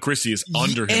 And Doug Christie is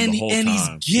under him the whole time. And he's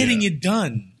getting it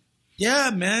done.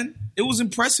 Yeah, man. It was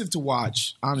impressive to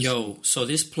watch, honestly. So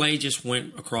this play just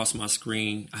went across my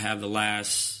screen. I have the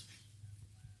last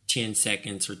 10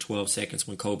 seconds or 12 seconds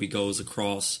when Kobe goes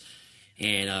across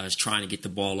and is trying to get the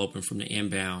ball open from the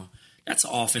inbound. That's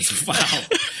an offensive foul,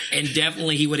 and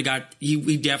definitely he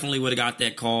definitely would have got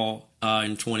that call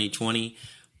in 2020.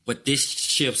 But this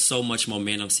shifts so much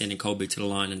momentum, sending Kobe to the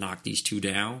line to knock these two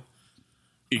down.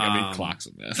 He clocks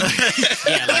him, man.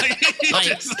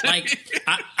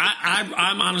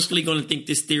 I'm honestly going to think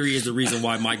this theory is the reason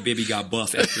why Mike Bibby got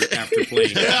buff after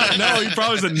playing. Yeah, no, he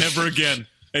probably said never again.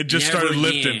 And just started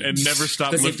lifting and never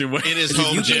stopped lifting weight. In his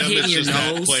home gym, it's just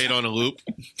that played on a loop.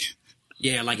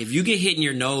 Yeah, if you get hit in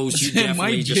your nose, you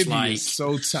definitely Mike just Bibby is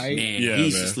so tight. Man,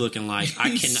 he's just looking like I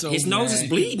can. So his nose is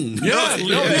bleeding. Yeah,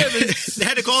 they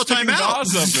had to call a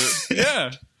timeout. Yeah,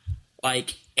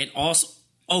 and also,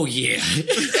 oh yeah.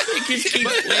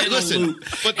 Listen,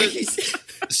 but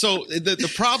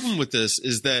the problem with this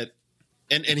is that,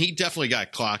 and he definitely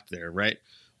got clocked there, right?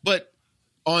 But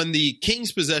on the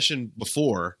Kings possession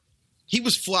before, he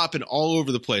was flopping all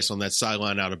over the place on that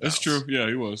sideline out of bounds. That's true. Yeah,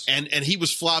 he was. And he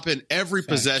was flopping every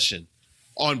possession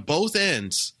on both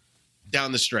ends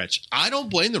down the stretch. I don't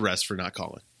blame the refs for not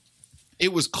calling.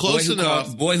 It was close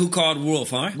enough. Boy who called wolf,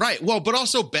 huh? Right. Well, but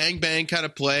also bang bang kind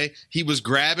of play. He was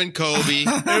grabbing Kobe.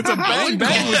 It's a bang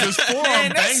bang with his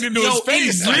forearm banged into his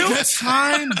face. In real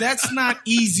time, that's not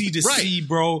easy to see,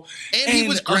 bro. And he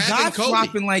was grabbing a guy Kobe.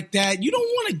 flopping like that. You don't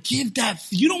want to give that.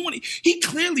 You don't want to. He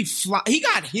clearly flopped. He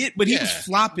got hit, but he was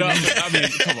flopping. No, I mean,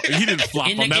 come on. He didn't flop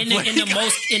on that play.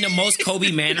 In the most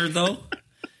Kobe manner, though.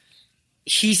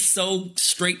 He's so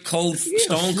straight cold,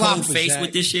 stone cold face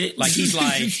with this shit. Like he's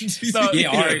like, all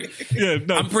right. Yeah,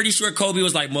 no. I'm pretty sure Kobe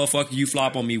was like, "Motherfucker, you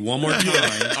flop on me one more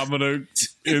time. I'm gonna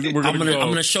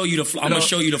show you the. I'm gonna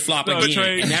show you the flop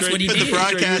again." And that's what he did. The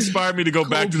broadcast inspired me to go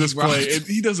back to this play. And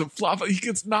he doesn't flop. He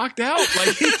gets knocked out.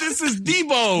 Like this is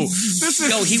Debo.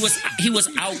 He was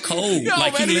out cold.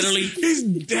 He's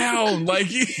down.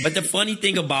 But the funny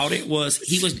thing about it was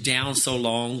he was down so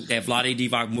long that Vlade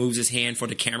Divac moves his hand for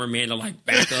the cameraman to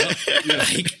back up.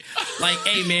 Like,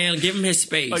 hey man, give him his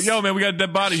space. Yo man, we got a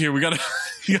dead body here. We gotta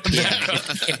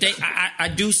If they, I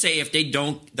do say if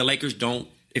the Lakers don't,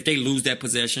 if they lose that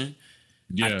possession,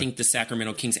 I think the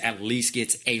Sacramento Kings at least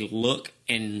gets a look,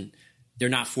 and they're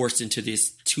not forced into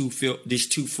this two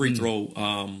free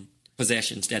throw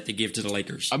possessions that they give to the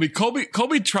Lakers. I mean,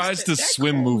 Kobe tries to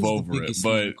swim move over it,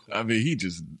 but I mean, he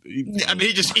gets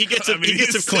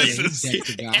it clean.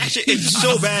 Actually, it's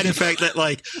so bad, in fact, that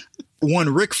like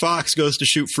when Rick Fox goes to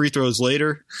shoot free throws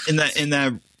later in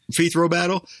that free throw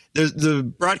battle,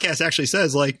 the broadcast actually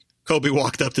says like Kobe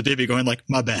walked up to Bibby going like,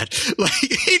 "My bad," like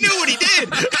he knew what he did.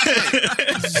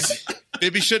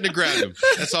 Bibby shouldn't have grabbed him.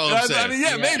 That's all I'm saying.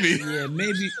 I mean, maybe. Yeah,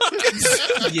 maybe.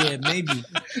 Yeah, maybe.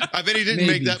 I bet he didn't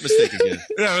make that mistake again.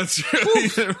 Yeah, that's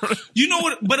true. You know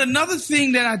what? But another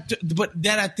thing that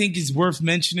I think is worth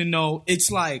mentioning, though,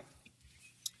 it's like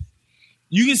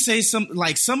you can say some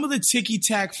of the ticky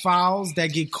tack fouls that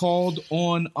get called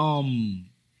on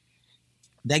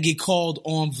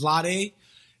Vlade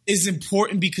is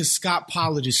important because Scott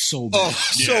Pollard is so bad. Oh,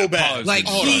 so bad. Like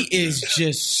he is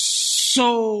just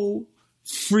so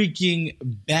freaking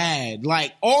bad.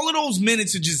 Like all of those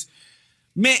minutes are just,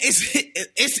 man,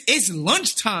 it's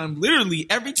lunchtime literally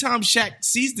every time Shaq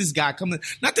sees this guy coming.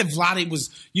 Not that Vlade was,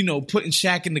 putting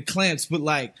Shaq in the clamps, but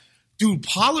like, dude,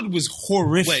 Pollard was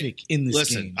horrific in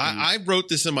this game. Listen, I wrote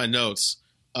this in my notes.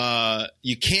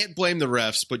 You can't blame the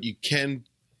refs, but you can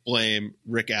blame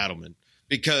Rick Adelman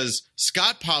because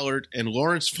Scott Pollard and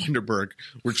Lawrence Funderburg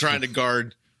were trying to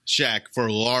guard Shaq for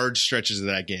large stretches of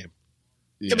that game.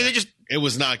 Yeah, but it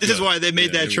was not good. This is why they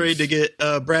made that trade to get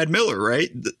Brad Miller, right?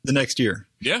 The next year.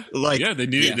 Yeah. They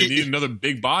needed another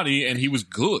big body, and he was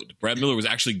good. Brad Miller was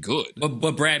actually good.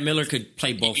 But Brad Miller could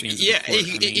play both ends of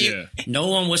the court. No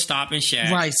one was stopping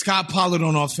Shaq. Right. Scott Pollard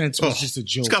on offense was just a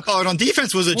joke. Scott Pollard on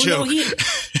defense was a joke. No,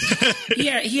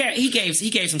 he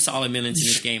gave some solid minutes in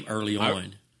this game early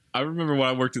on. I remember when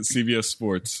I worked at CBS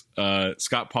Sports,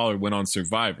 Scott Pollard went on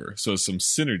Survivor. So some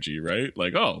synergy, right?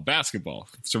 Like, basketball,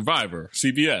 Survivor,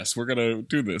 CBS, we're going to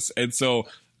do this. And so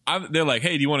they're like,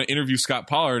 hey, do you want to interview Scott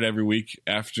Pollard every week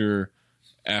after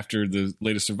the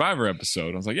latest Survivor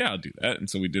episode? I was like, yeah, I'll do that. And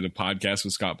so we did a podcast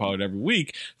with Scott Pollard every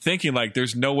week thinking like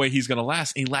there's no way he's going to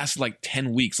last. And he lasted like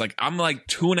 10 weeks. Like I'm like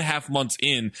 2.5 months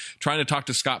in trying to talk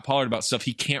to Scott Pollard about stuff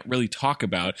he can't really talk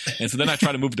about. And so then I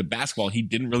tried to move to basketball. He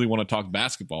didn't really want to talk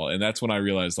basketball. And that's when I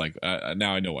realized like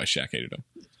now I know why Shaq hated him.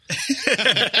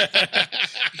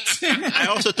 I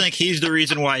also think he's the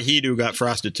reason why Hedo got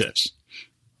frosted tips.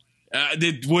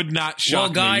 It would not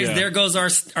shock me. Well, guys, there goes our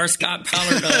Scott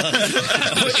Pollard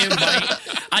invite.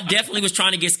 I definitely was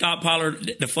trying to get Scott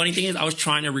Pollard. The funny thing is I was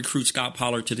trying to recruit Scott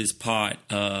Pollard to this pod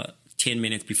 10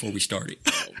 minutes before we started.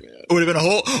 It would have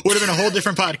been a whole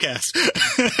different podcast.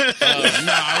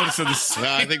 I would have said this. No,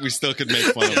 I think we still could make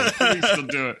fun of it. We can still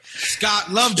do it. Scott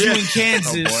loved you in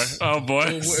Kansas. Oh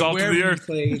boy. Salt of the earth.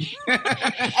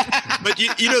 But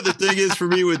the thing is for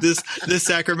me with this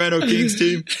Sacramento Kings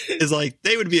team is like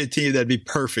they would be a team that'd be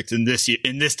perfect in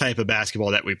this type of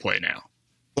basketball that we play now.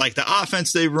 Like the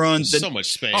offense they run, so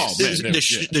much space.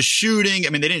 The shooting. I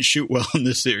mean, they didn't shoot well in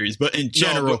this series, but in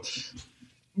general.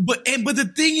 But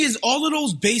the thing is, all of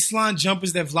those baseline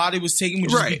jumpers that Vlade was taking would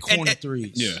just be corner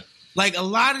threes. Yeah. Like a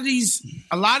lot of these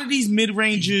mid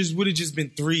rangers would have just been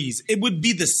threes. It would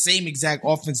be the same exact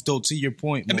offense, though. To your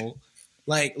point, Mo.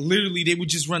 Like literally, they would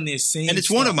just run their same. And it's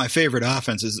stuff. one of my favorite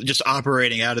offenses, just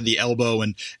operating out of the elbow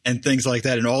and things like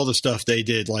that, and all the stuff they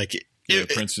did. Like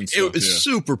Princeton stuff, it was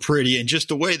super pretty, and just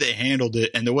the way they handled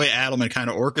it, and the way Adelman kind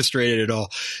of orchestrated it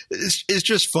all, is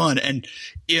just fun. And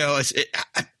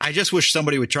I just wish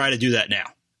somebody would try to do that now.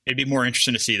 It'd be more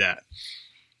interesting to see that.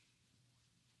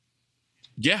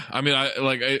 Yeah, I mean,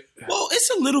 well, it's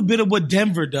a little bit of what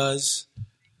Denver does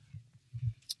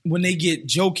when they get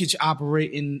Jokic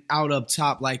operating out up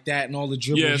top like that and all the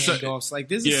dribble handoffs. Like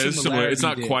there's a similarity. It's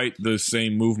not quite the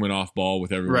same movement off ball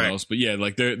with everyone else, but yeah,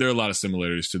 like there are a lot of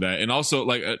similarities to that. And also,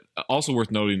 also worth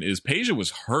noting is Peja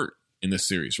was hurt in this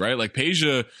series, right? Like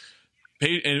Peja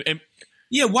and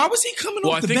yeah, why was he coming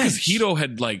off the bench? Well, I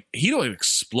think because Hedo had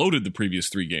exploded the previous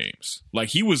 3 games. Like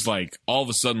he was like all of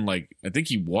a sudden like I think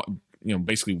he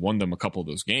basically won them a couple of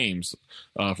those games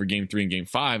for game 3 and game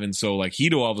 5. And so like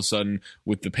Hedo all of a sudden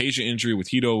with the Peja injury, with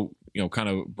Hedo, kind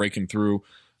of breaking through,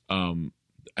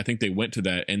 I think they went to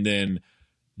that. And then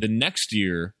the next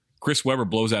year, Chris Webber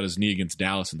blows out his knee against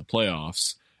Dallas in the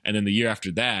playoffs. And then the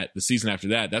season after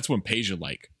that, that's when Peja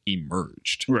like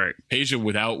emerged. Right. Peja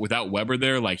without Webber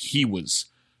there, like he was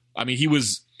an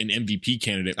MVP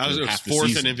candidate for half the season.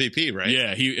 Fourth in MVP, right?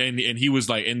 Yeah, he was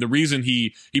like, and the reason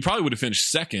he probably would have finished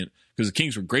second because the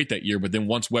Kings were great that year. But then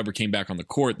once Webber came back on the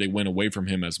court, they went away from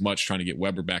him as much, trying to get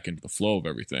Webber back into the flow of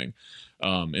everything.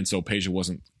 And so Peja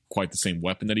wasn't quite the same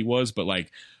weapon that he was. But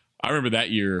like, I remember that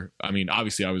year. I mean,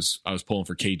 obviously, I was pulling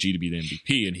for KG to be the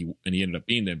MVP, and he ended up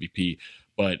being the MVP.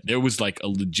 But there was like a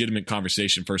legitimate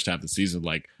conversation first half of the season.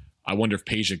 Like, I wonder if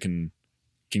Peja can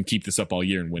keep this up all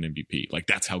year and win MVP. Like,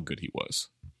 that's how good he was.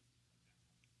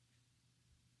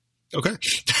 Okay.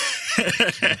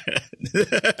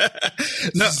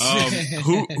 No.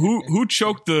 Who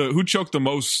choked the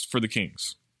most for the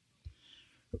Kings?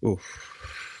 Oof.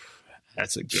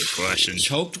 That's a good question.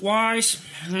 Choked wise,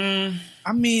 I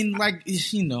mean, like,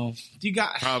 you know, you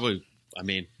got probably. I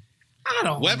mean, I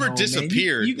don't. Weber know,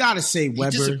 disappeared. You got to say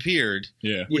Weber He disappeared.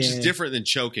 Yeah, which is different than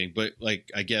choking, but like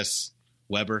I guess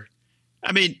Weber.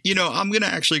 I mean, you know, I'm going to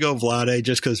actually go Vlade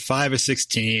just because 5 of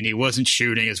 16. He wasn't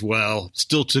shooting as well.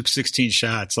 Still took 16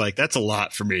 shots. Like, that's a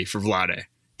lot for me for Vlade.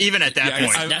 Even at that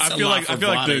point. I feel like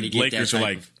the Lakers are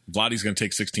like, Vladdy's going to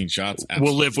take 16 shots.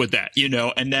 Absolutely. We'll live with that, you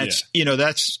know, and that's, you know,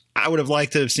 that's, I would have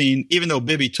liked to have seen, even though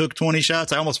Bibby took 20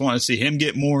 shots, I almost want to see him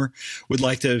get more. Would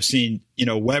like to have seen, you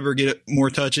know, Weber get more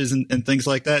touches and things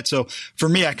like that. So for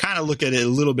me, I kind of look at it a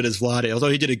little bit as Vlade, although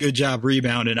he did a good job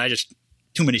rebounding.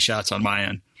 Too many shots on my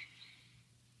end.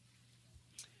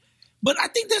 But I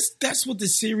think that's what the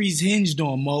series hinged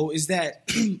on, Mo, is that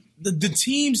the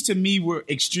teams to me were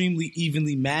extremely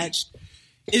evenly matched.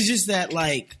 It's just that,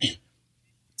 like,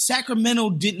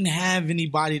 Sacramento didn't have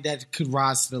anybody that could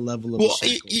rise to the level of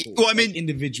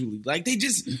individually. Like,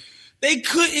 they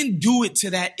couldn't do it to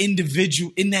that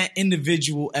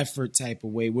individual effort type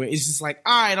of way where it's just like,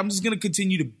 all right, I'm just going to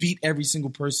continue to beat every single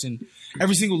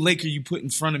Laker you put in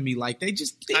front of me. Like, the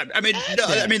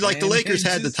Lakers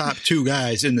had the top two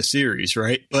guys in the series,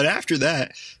 right? But after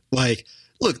that, like,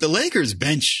 look, the Lakers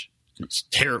bench was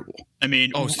terrible. I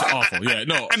mean, it's awful. Yeah,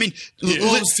 no. I mean, it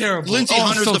was terrible. Lindsey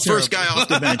Hunter's the first guy off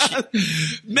the bench.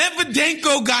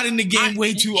 Medvedenko got in the game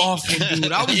way too often,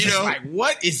 dude. I was just like,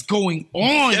 what is going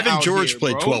on? Devin George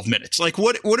played 12 minutes. Like,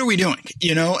 what are we doing?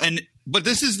 You know, but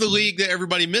this is the league that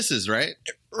everybody misses, right?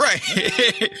 Right.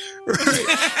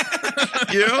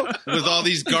 You know, with all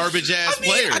these garbage ass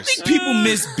players. I think people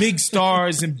miss big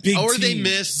stars and big or teams. They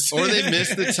miss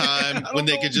the time when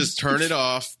they could just turn it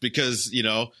off because, you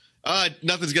know,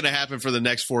 nothing's going to happen for the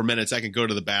next 4 minutes. I can go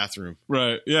to the bathroom.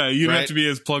 Right. Yeah. You don't have to be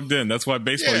as plugged in. That's why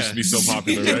baseball used to be so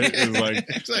popular, right? It was like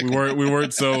exactly. we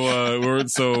weren't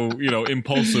so you know,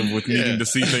 impulsive with needing to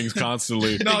see things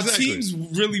constantly. No, teams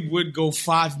really would go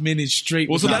 5 minutes straight.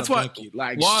 Well, so that's why,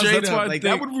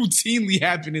 that would routinely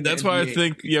happen in that's the why NBA. I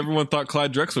think everyone thought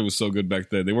Clyde Drexler was so good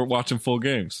back then. They weren't watching full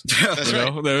games. That's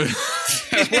right.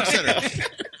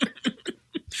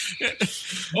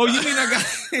 Oh, you mean I got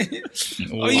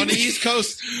on the East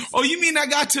Coast? Oh, you mean I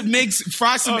got to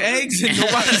fry some eggs and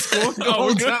nobody scored the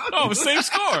whole time? Oh, same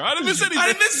score. I didn't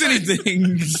miss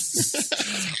anything.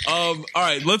 All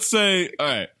right, let's say. All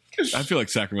right, I feel like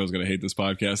Sacramento's going to hate this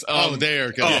podcast. They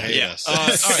are going to hate us. All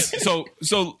right,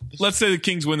 so let's say the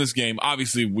Kings win this game.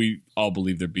 Obviously, we all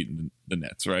believe they're beating the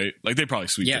Nets, right? Like they probably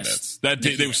sweep the Nets.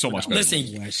 They were so much better. Listen,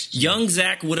 young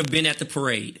Zach would have been at the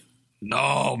parade.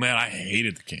 No, man, I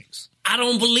hated the Kings. I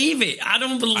don't believe it. I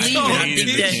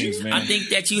think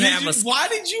that you have a. Why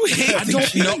did you hate the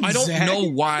Kings? I don't know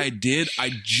why I did. I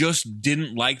just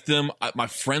didn't like them. My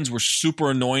friends were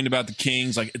super annoying about the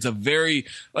Kings. Like, it's a very,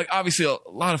 like, obviously a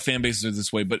lot of fan bases are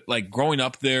this way, but like growing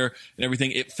up there and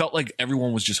everything, it felt like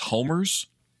everyone was just homers.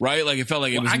 Right? Like, it felt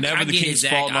like it was never the Kings'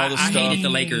 fault and all this stuff. I hated the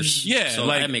Lakers. Yeah. So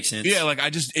like, that makes sense. Yeah, like,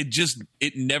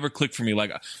 it never clicked for me.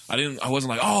 Like, I wasn't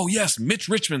like, oh, yes, Mitch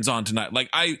Richmond's on tonight. Like,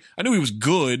 I knew he was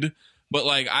good, but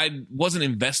like, I wasn't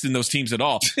invested in those teams at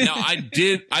all. Now, I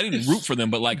didn't root for them,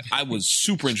 but like, I was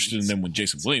super interested in them when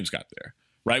Jason Williams got there.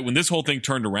 Right? When this whole thing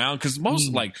turned around, because most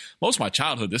of my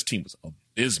childhood, this team was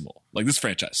abysmal. Like, this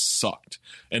franchise sucked.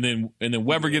 And then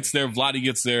Weber gets there, Vlade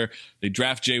gets there, they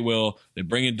draft Jay Will, they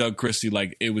bring in Doug Christie.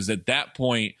 Like, it was at that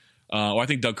point, I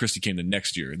think Doug Christie came the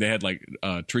next year. They had like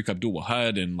Tariq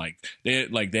Abdul-Wahad and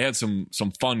they had some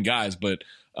fun guys, but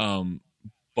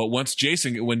once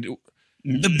Jason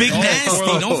the big nasty.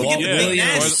 Don't forget the big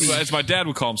nasty. As my dad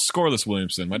would call him, Scoreless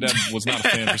Williamson. My dad was not a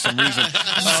fan for some reason.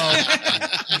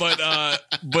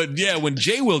 But yeah, when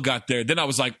Jay Will got there, then I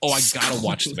was like, oh, I gotta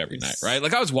watch them every night, right?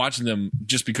 Like I was watching them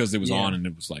just because it was on and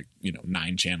it was like,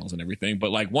 9 channels and everything. But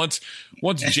like once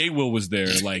Jay Will was there,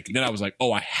 like then I was like,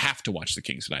 oh, I have to watch the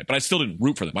Kings tonight. But I still didn't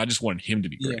root for them. I just wanted him to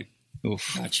be great.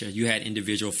 Oof. Gotcha. You had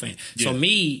individual fans. Yeah. So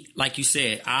me, like you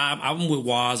said, I'm with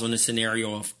Waz on the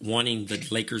scenario of wanting the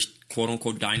Lakers quote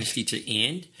unquote dynasty to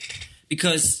end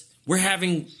because they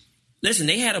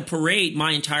had a parade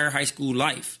my entire high school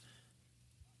life.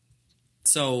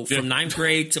 So from ninth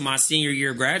grade to my senior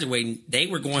year of graduating, they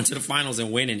were going to the finals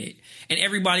and winning it. And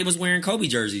everybody was wearing Kobe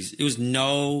jerseys. It was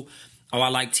I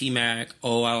like T-Mac.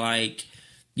 Oh, I like,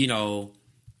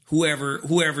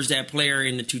 whoever's that player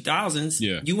in the 2000s.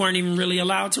 Yeah. You weren't even really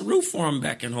allowed to root for them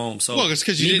back at home. So it's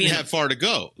because you didn't have far to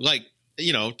go. Like,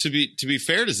 to be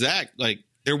fair to Zach, like,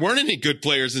 there weren't any good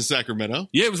players in Sacramento.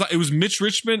 Yeah, it was Mitch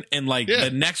Richmond, and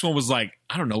the next one was like,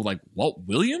 I don't know, like Walt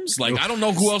Williams. Like, I don't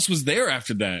know who else was there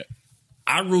after that.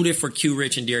 I rooted for Q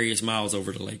Rich and Darius Miles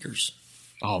over the Lakers.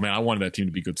 Oh man, I wanted that team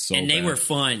to be good so bad. And they were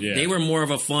fun. Yeah. They were more of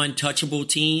a fun, touchable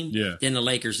team than the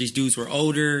Lakers. These dudes were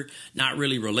older, not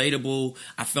really relatable.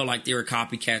 I felt like they were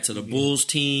copycats of the Bulls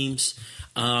teams.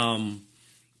 You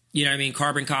know what I mean?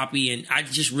 Carbon copy. And I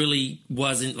just really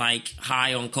wasn't like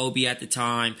high on Kobe at the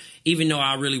time. Even though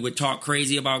I really would talk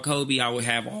crazy about Kobe, I would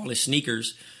have all his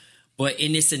sneakers. But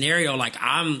in this scenario, like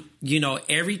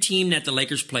every team that the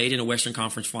Lakers played in the Western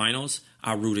Conference Finals,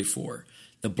 I rooted for.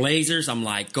 The Blazers, I'm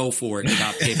like, go for it. They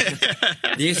got Pippen.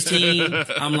 This team,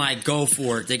 I'm like, go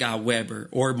for it. They got Weber.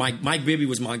 Or Mike Bibby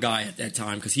was my guy at that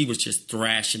time because he was just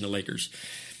thrashing the Lakers.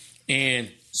 And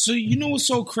so you know what's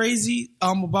so crazy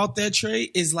about that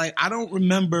trade is like I don't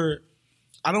remember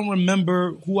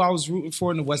who I was rooting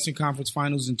for in the Western Conference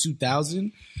Finals in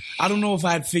 2000. I don't know if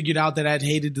I had figured out that I'd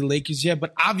hated the Lakers yet,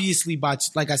 but obviously by,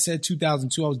 like I said,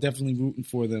 2002, I was definitely rooting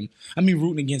for them.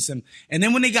 Rooting against them. And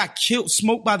then when they got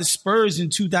smoked by the Spurs in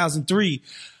 2003,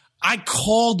 I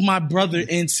called my brother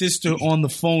and sister on the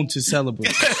phone to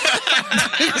celebrate.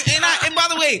 and by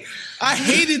the way, I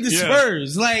hated the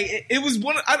Spurs. Like it was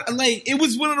one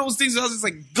of those things that I was just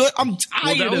like, good. I'm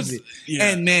tired of it. Yeah.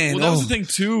 And man, that was the thing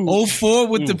too. 04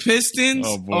 with the Pistons.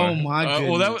 Oh, boy. Oh my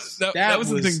goodness. That was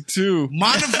the thing too.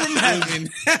 Manna from heaven.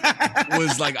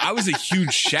 Was like I was a huge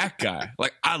Shaq guy.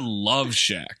 Like I love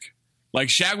Shaq. Like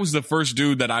Shaq was the first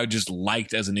dude that I just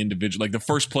liked as an individual. Like the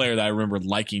first player that I remember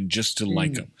liking just to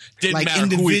like him. Didn't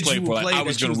matter who he played for. Like, I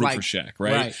was going to root for Shaq,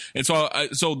 right? And so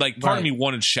part of me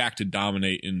wanted Shaq to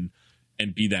dominate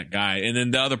and be that guy. And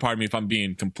then the other part of me, if I'm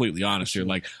being completely honest here,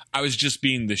 like I was just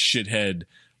being the shithead,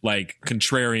 like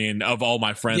contrarian of all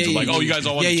my friends. You guys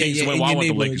all want the Kings to win. Well, I want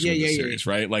the Lakers to win the series,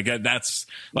 right? Like that's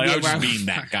like I was just being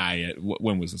that guy.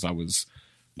 When was this? I was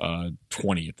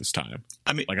 20 at this time.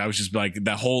 I mean, like I was just like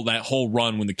that whole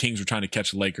run when the Kings were trying to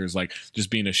catch the Lakers, like just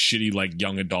being a shitty like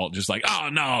young adult, just like, oh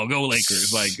no, go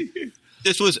Lakers. Like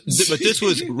this was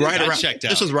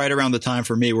right around the time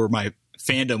for me where my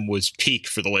fandom was peak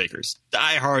for the Lakers.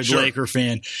 Diehard Laker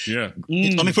fan. Yeah.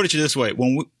 Let me put it to you this way.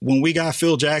 When we got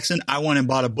Phil Jackson, I went and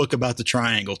bought a book about the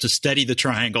triangle to study the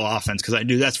triangle offense because I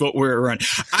knew that's what we were running.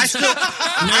 I still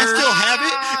have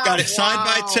it. Got it signed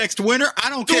by Text Winner.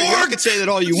 I don't care. You can say that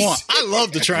all you want. I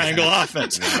love the triangle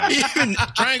offense. Even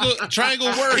triangle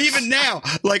works. Even now,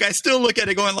 like I still look at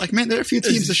it going like, man, there are a few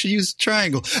teams that should use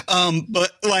triangle.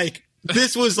 But like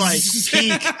this was like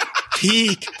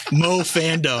peak Mo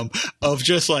fandom of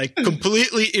just like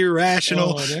completely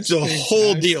irrational. The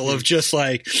whole deal of just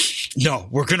like, no,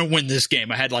 we're going to win this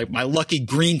game. I had like my lucky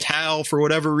green towel for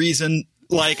whatever reason.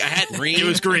 Like I had green. It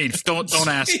was green. Don't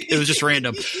ask. It was just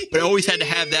random. But I always had to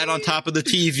have that on top of the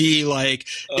TV. Like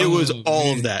it was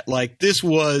all of that. Like this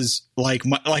was like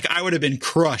I would have been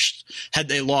crushed had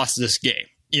they lost this game.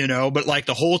 But like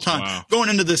the whole time going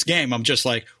into this game, I'm just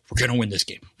like, we're going to win this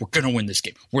game. We're going to win this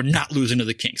game. We're not losing to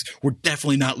the Kings. We're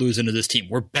definitely not losing to this team.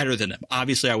 We're better than them.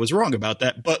 Obviously, I was wrong about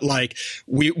that. But like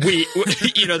we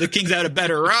the Kings had a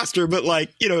better roster. But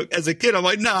like, as a kid, I'm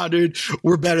like, nah, dude,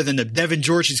 we're better than them. Devin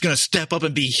George is going to step up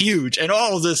and be huge and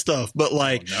all of this stuff. But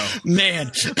like,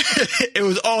 man, it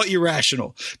was all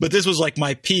irrational. But this was like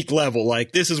my peak level.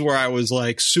 Like this is where I was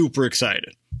like super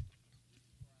excited.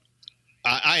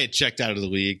 I had checked out of the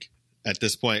league at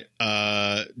this point.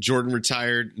 Jordan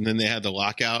retired, and then they had the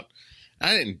lockout.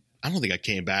 I don't think I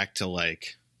came back till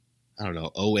like, I don't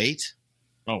know, 2008.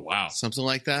 Oh wow, something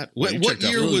like that. What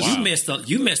year was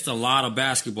you missed a lot of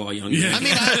basketball, young man. I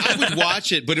mean, I would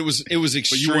watch it, but it was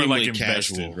extremely like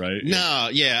casual, invested, right? No,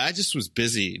 I just was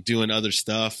busy doing other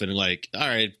stuff, and like, all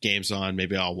right, game's on,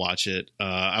 maybe I'll watch it.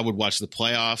 I would watch the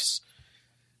playoffs.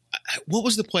 What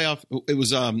was the playoff? It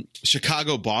was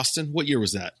Chicago, Boston. What year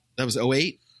was that? That was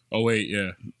 2008? 2008,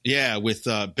 yeah. Yeah, with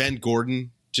Ben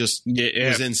Gordon was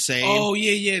insane. Oh,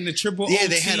 yeah, in the triple OT. Yeah,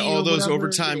 they had all those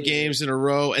overtime games in a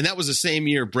row. And that was the same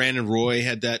year Brandon Roy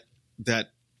had that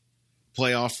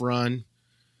playoff run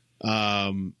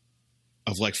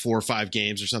of like 4 or 5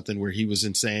 games or something where he was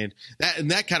insane.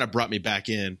 That kind of brought me back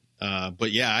in.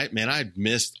 But yeah, I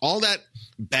missed all that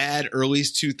bad early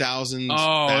 2000s.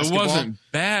 Oh, basketball. It wasn't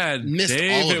bad, Missed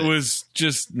Dave. all of it it. was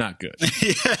just not good.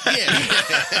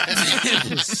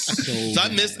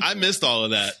 I missed all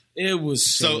of that. It was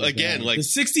so again, bad. like the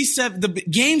 67, the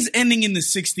games ending in the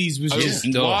 60s was just.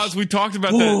 Woz, we talked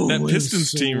about that it Pistons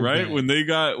was so team, right? bad. When they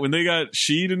got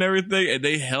Sheed and everything, and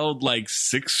they held like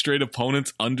 6 straight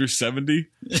opponents under 70.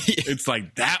 It's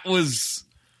like that was.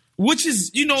 Which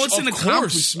is, it's an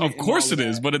accomplishment. Of course it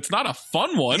is, but it's not a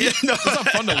fun one. It's not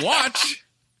fun to watch.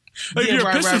 Like, if you're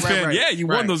a Pistons fan, you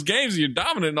won those games and you're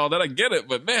dominant and all that. I get it,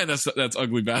 but man, that's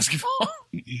ugly basketball.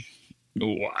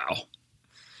 Wow.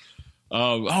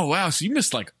 Oh wow! So you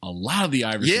missed like a lot of the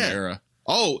Iverson era.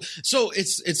 Oh, so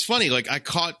it's funny. Like I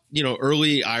caught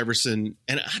early Iverson,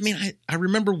 and I mean I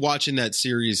remember watching that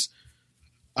series.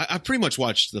 I pretty much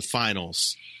watched the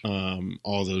finals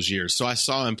all those years. So I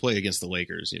saw him play against the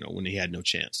Lakers, when he had no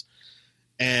chance.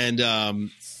 And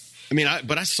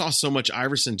but I saw so much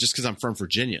Iverson just because I'm from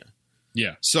Virginia.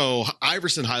 Yeah. So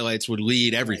Iverson highlights would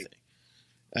lead everything.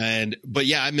 But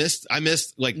yeah, I missed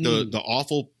like the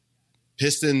awful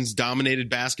Pistons dominated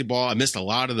basketball. I missed a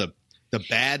lot of the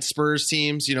bad Spurs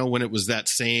teams, when it was that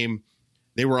same,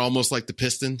 they were almost like the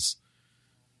Pistons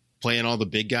playing all the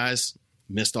big guys.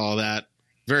 Missed all that.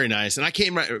 Very nice. And I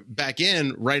came back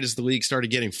in right as the league started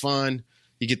getting fun.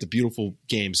 You get the beautiful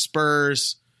game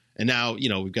Spurs. And now,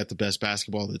 we've got the best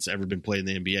basketball that's ever been played in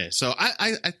the NBA. So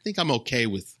I think I'm okay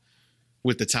with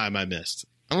the time I missed.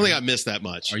 I don't think I missed that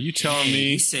much. Are you telling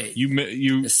me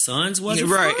the Suns wasn't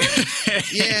right?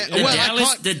 Yeah.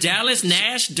 The Dallas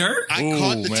Nash Dirk. I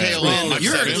caught the tail end.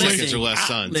 Seconds or less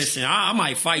Suns. Listen, I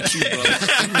might fight you, bro.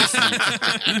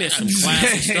 You missed some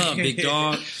classic stuff, big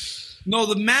dog. No,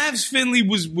 the Mavs Finley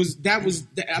was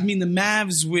the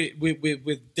Mavs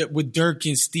with Dirk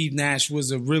and Steve Nash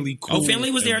was a really cool. Oh, Finley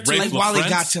was there too. Like while it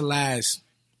got to last.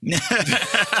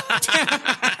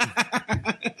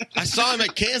 I saw him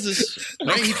at Kansas.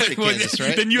 Right? He played at Kansas,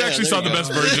 right? Then you actually saw the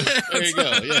best version. There you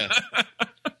go. Yeah.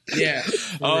 Yeah.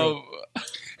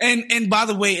 And by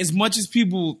the way, as much as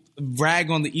people rag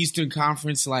on the Eastern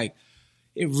Conference, like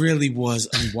it really was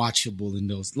unwatchable in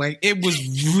those. Like it was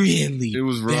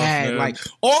rough, bad. Man. Like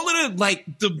all of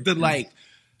the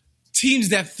teams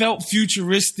that felt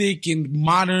futuristic and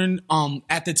modern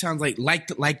at the time, like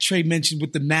Trey mentioned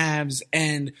with the Mavs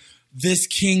and this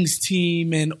Kings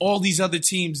team and all these other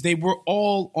teams, they were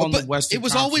all on the Western It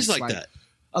was Conference. always like that.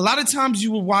 A lot of times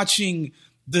you were watching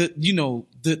the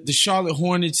Charlotte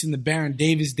Hornets in the Baron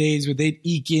Davis days where they'd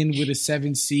eke in with a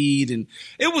 7 seed, and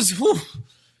it was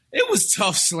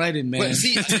tough sledding, man. But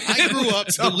see, I grew up,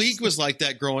 the league was like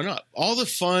that growing up. All the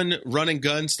fun run and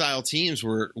gun style teams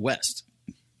were West.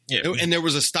 Yeah. And there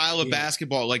was a style of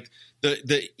basketball, like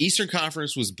the Eastern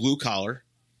Conference was blue collar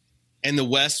and the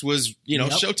West was,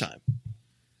 Showtime.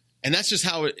 And that's just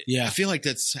how it, I feel like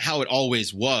that's how it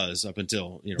always was up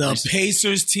until, the recently.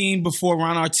 Pacers team before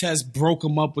Ron Artest broke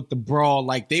them up with the brawl.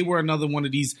 Like they were another one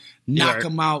of these knock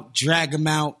them out, drag them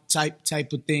out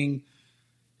type of thing.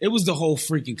 It was the whole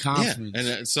freaking conference.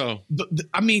 Yeah, and so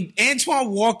Antoine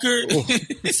Walker.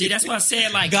 See, that's what I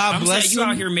said. Like, God bless you him.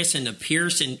 out here missing the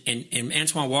Pierce and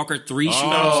Antoine Walker 3 shooters.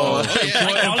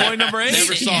 Point number 8.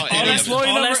 Never saw any of it.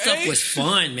 All that stuff was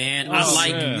fun, man. Look,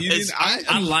 I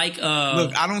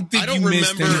don't think I don't you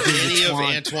missed remember anything any of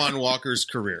Antoine. Antoine Walker's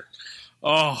career.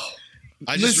 Oh,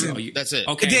 that's it.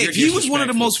 Okay, Dave, he was one of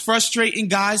the most frustrating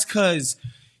guys because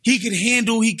he could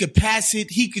handle, he could pass it,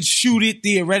 he could shoot it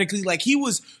theoretically. Like he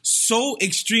was so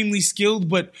extremely skilled,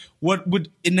 but what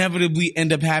would inevitably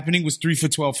end up happening was 3 for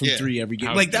 12 from 3 every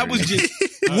game. Like that was just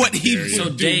what he would So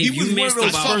do. Dave, He was you one missed of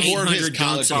those about first 800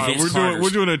 dunks of Vince we're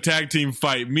Carter's. doing a tag team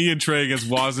fight. Me and Trey against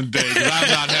Woz and Dave. I'm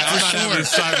not having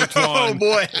this Cybertron Oh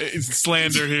boy,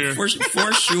 slander here. For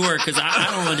sure, because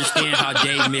I don't understand how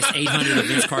Dave missed 800 of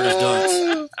Vince Carter's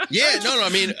dunks. Yeah, no. I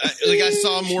mean, I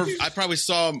saw more. I probably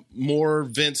saw more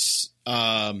Vince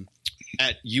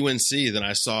at UNC than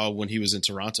I saw when he was in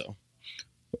Toronto.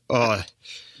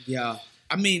 Yeah.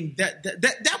 I mean,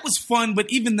 that was fun, but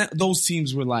even those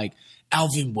teams were like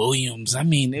Alvin Williams. I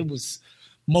mean, it was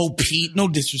Mo Pete, no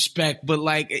disrespect, but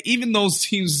like even those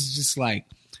teams just like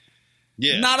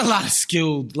not a lot of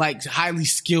skilled, like highly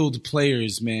skilled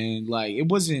players, man. Like it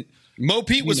wasn't. Mo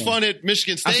Pete was fun at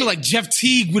Michigan State. I feel like Jeff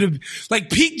Teague would have, like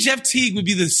peak Jeff Teague would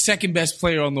be the second best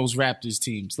player on those Raptors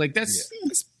teams. Like that's you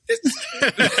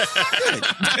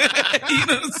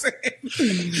know what I'm saying?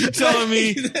 You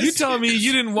telling me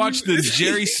you didn't watch the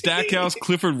Jerry Stackhouse,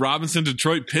 Clifford Robinson,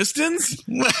 Detroit Pistons?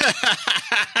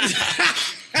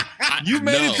 You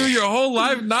made it through your whole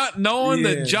life not knowing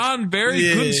that John Barry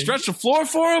couldn't stretch the floor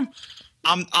for him?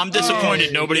 I'm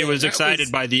disappointed nobody was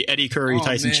excited by the Eddie Curry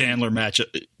Tyson Chandler match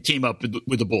team up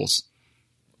with the Bulls.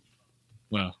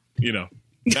 Well,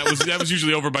 that was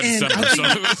usually over by December. So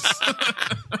it was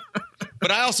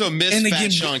but I also miss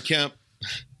Fat Sean Kemp.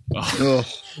 Oh.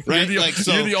 Right? You're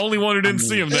the only one who didn't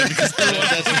see him then.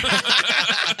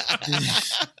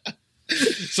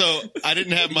 So I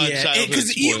didn't have my childhood.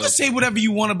 Because you can say whatever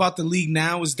you want about the league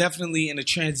now. It's definitely in a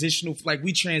transitional, like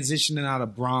we transitioning out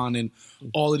of Bron and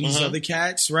all of these other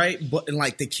cats, right? But in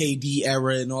like the KD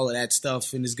era and all of that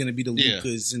stuff, and it's going to be the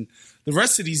Lucas and the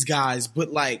rest of these guys.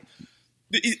 But like,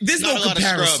 there's no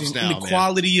comparison in the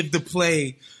quality of the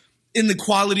play. In the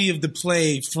quality of the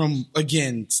play from,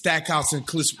 again, Stackhouse and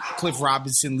Cliff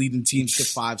Robinson leading teams to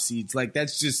 5 seeds. Like,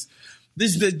 that's just –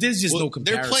 there's just no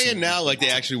comparison. They're playing now like they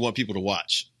actually want people to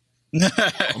watch.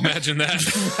 Imagine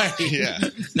that. Right. Yeah.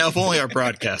 Now, if only our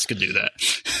broadcast could do that.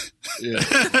 Yeah.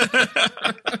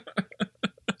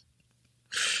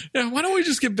 Yeah, why don't we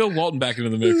just get Bill Walton back into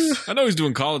the mix? I know he's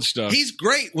doing college stuff. He's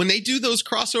great. When they do those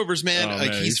crossovers, man,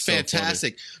 he's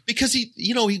fantastic. So because he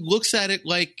looks at it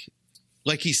like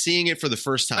he's seeing it for the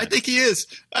first time. I think he is.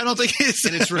 I don't think he is.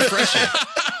 And it's refreshing.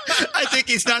 I think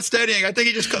he's not studying. I think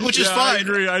he just, which is fine. I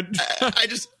agree. I'm okay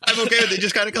with it. He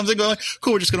just kind of comes and goes,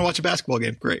 cool, we're just going to watch a basketball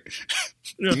game. Great.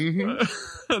 Yeah.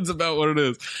 That's about what it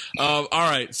is. All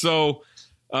right. So,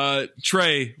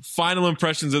 Trey, final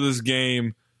impressions of this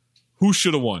game. Who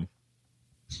should have won?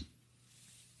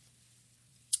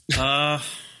 This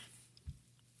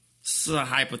is a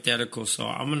hypothetical, so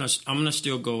I'm gonna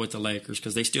still go with the Lakers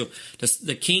because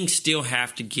the Kings still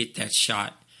have to get that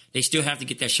shot. They still have to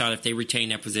get that shot if they retain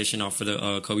that position off of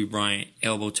the Kobe Bryant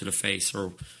elbow to the face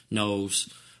or nose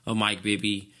of Mike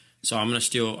Bibby. So I'm gonna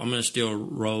still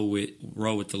roll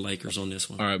with the Lakers on this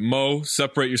one. All right, Mo,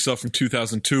 separate yourself from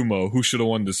 2002. Mo, who should have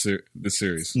won this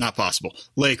series? Not possible.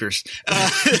 Lakers.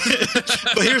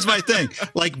 But here's my thing: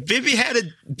 like Bibby had a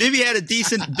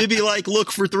decent Bibby-like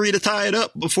look for 3 to tie it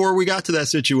up before we got to that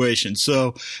situation.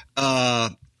 So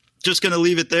just gonna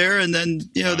leave it there, and then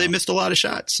they missed a lot of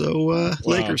shots. So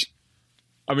Lakers.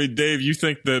 I mean, Dave, you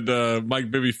think that Mike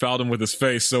Bibby fouled him with his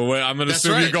face, so I'm going to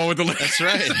assume you're going with the Lakers. That's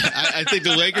right. I think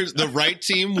the Lakers, the right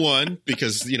team won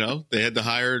because, they had the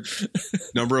higher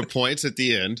number of points at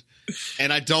the end.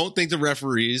 And I don't think the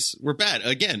referees were bad.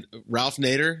 Again, Ralph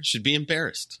Nader should be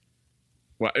embarrassed.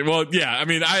 Well, yeah. I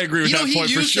mean, I agree with that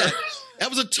point for sure. That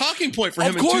was a talking point for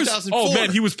him in 2004. Oh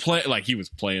man, he was playing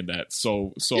that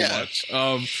so much.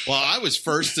 Well, I was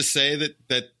first to say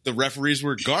that the referees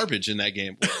were garbage in that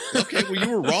game. Okay, well you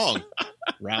were wrong,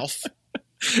 Ralph.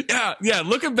 Yeah.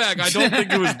 Looking back, I don't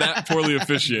think it was that poorly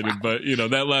officiated, but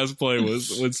that last play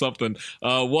was something.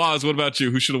 Waz, what about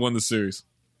you? Who should have won the series?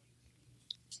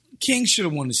 Kings should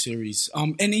have won the series.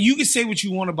 And you can say what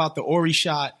you want about the Ori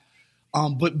shot.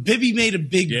 But Bibby made a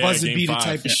big buzzer beater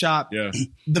type of shot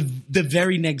the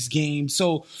very next game.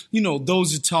 So,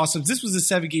 those are toss-ups. This was a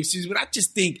 7-game series, but I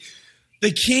just think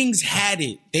the Kings had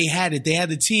it. They had it. They had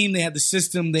the team. They had the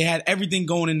system. They had everything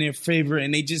going in their favor,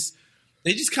 and they just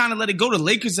kind of let it go. The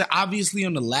Lakers are obviously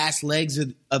on the last legs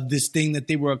of this thing that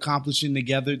they were accomplishing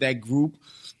together, that group,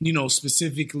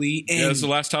 specifically. And it's the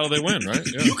last title they win, right?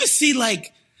 Yeah.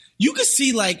 You could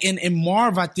see, and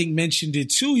Marv, I think, mentioned it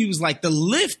too. He was like, the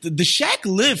Shaq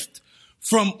lift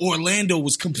from Orlando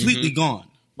was completely gone,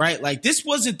 right? Like, this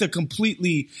wasn't the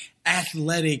completely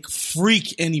athletic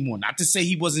freak anymore. Not to say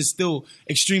he wasn't still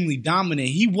extremely dominant.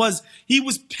 He was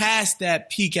past that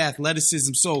peak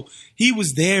athleticism. So he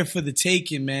was there for the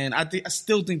taking, man. I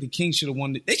still think the Kings should have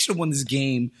won. They should have won this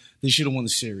game. They should have won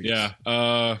the series.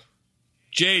 Yeah.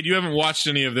 Jade, you haven't watched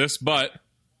any of this, but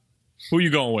who are you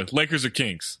going with? Lakers or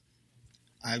Kings?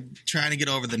 I'm trying to get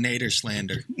over the Nader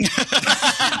slander.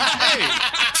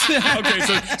 Okay,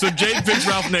 so Jade picks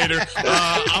Ralph Nader.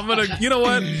 I'm gonna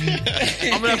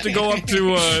have to go up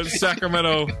to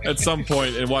Sacramento at some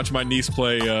point and watch my niece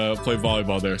play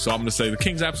volleyball there. So I'm gonna say the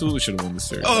Kings absolutely should have won this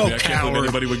series. Oh, I can't believe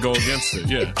anybody would go against it.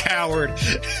 Yeah, coward.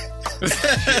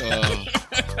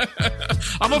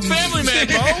 I'm a family man,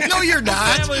 bro. No, you're not.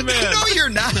 I'm a family man. No, you're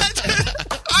not.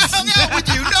 I hung out with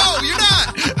you. No, you're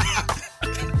not.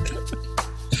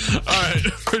 All right,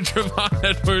 for Trevon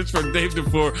Edwards, for Dave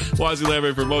DeFore, Wazzy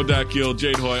Lambert, for Mo Dakhil,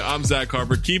 Jade Hoy, I'm Zach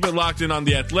Harper. Keep it locked in on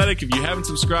The Athletic. If you haven't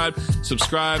subscribed,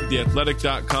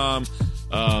 theathletic.com.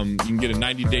 You can get a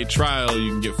 90-day trial.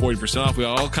 You can get 40% off. We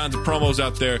have all kinds of promos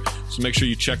out there, so make sure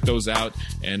you check those out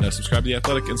and subscribe to The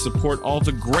Athletic and support all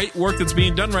the great work that's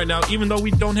being done right now, even though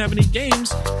we don't have any games.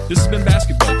 This has been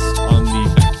Basketballs on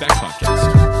the Back to Back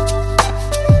Podcast.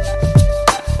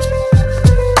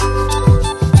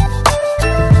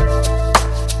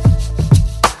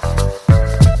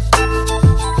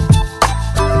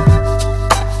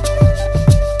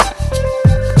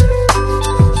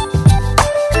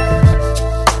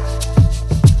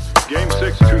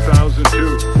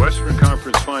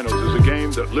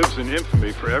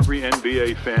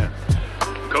 NBA fan.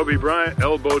 Kobe Bryant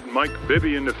elbowed Mike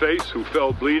Bibby in the face, who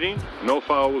fell bleeding. No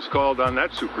foul was called on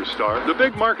that superstar. The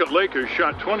big market Lakers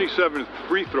shot 27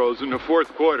 free throws in the fourth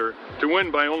quarter to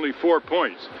win by only 4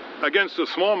 points against a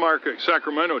small market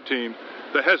Sacramento team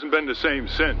that hasn't been the same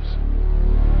since.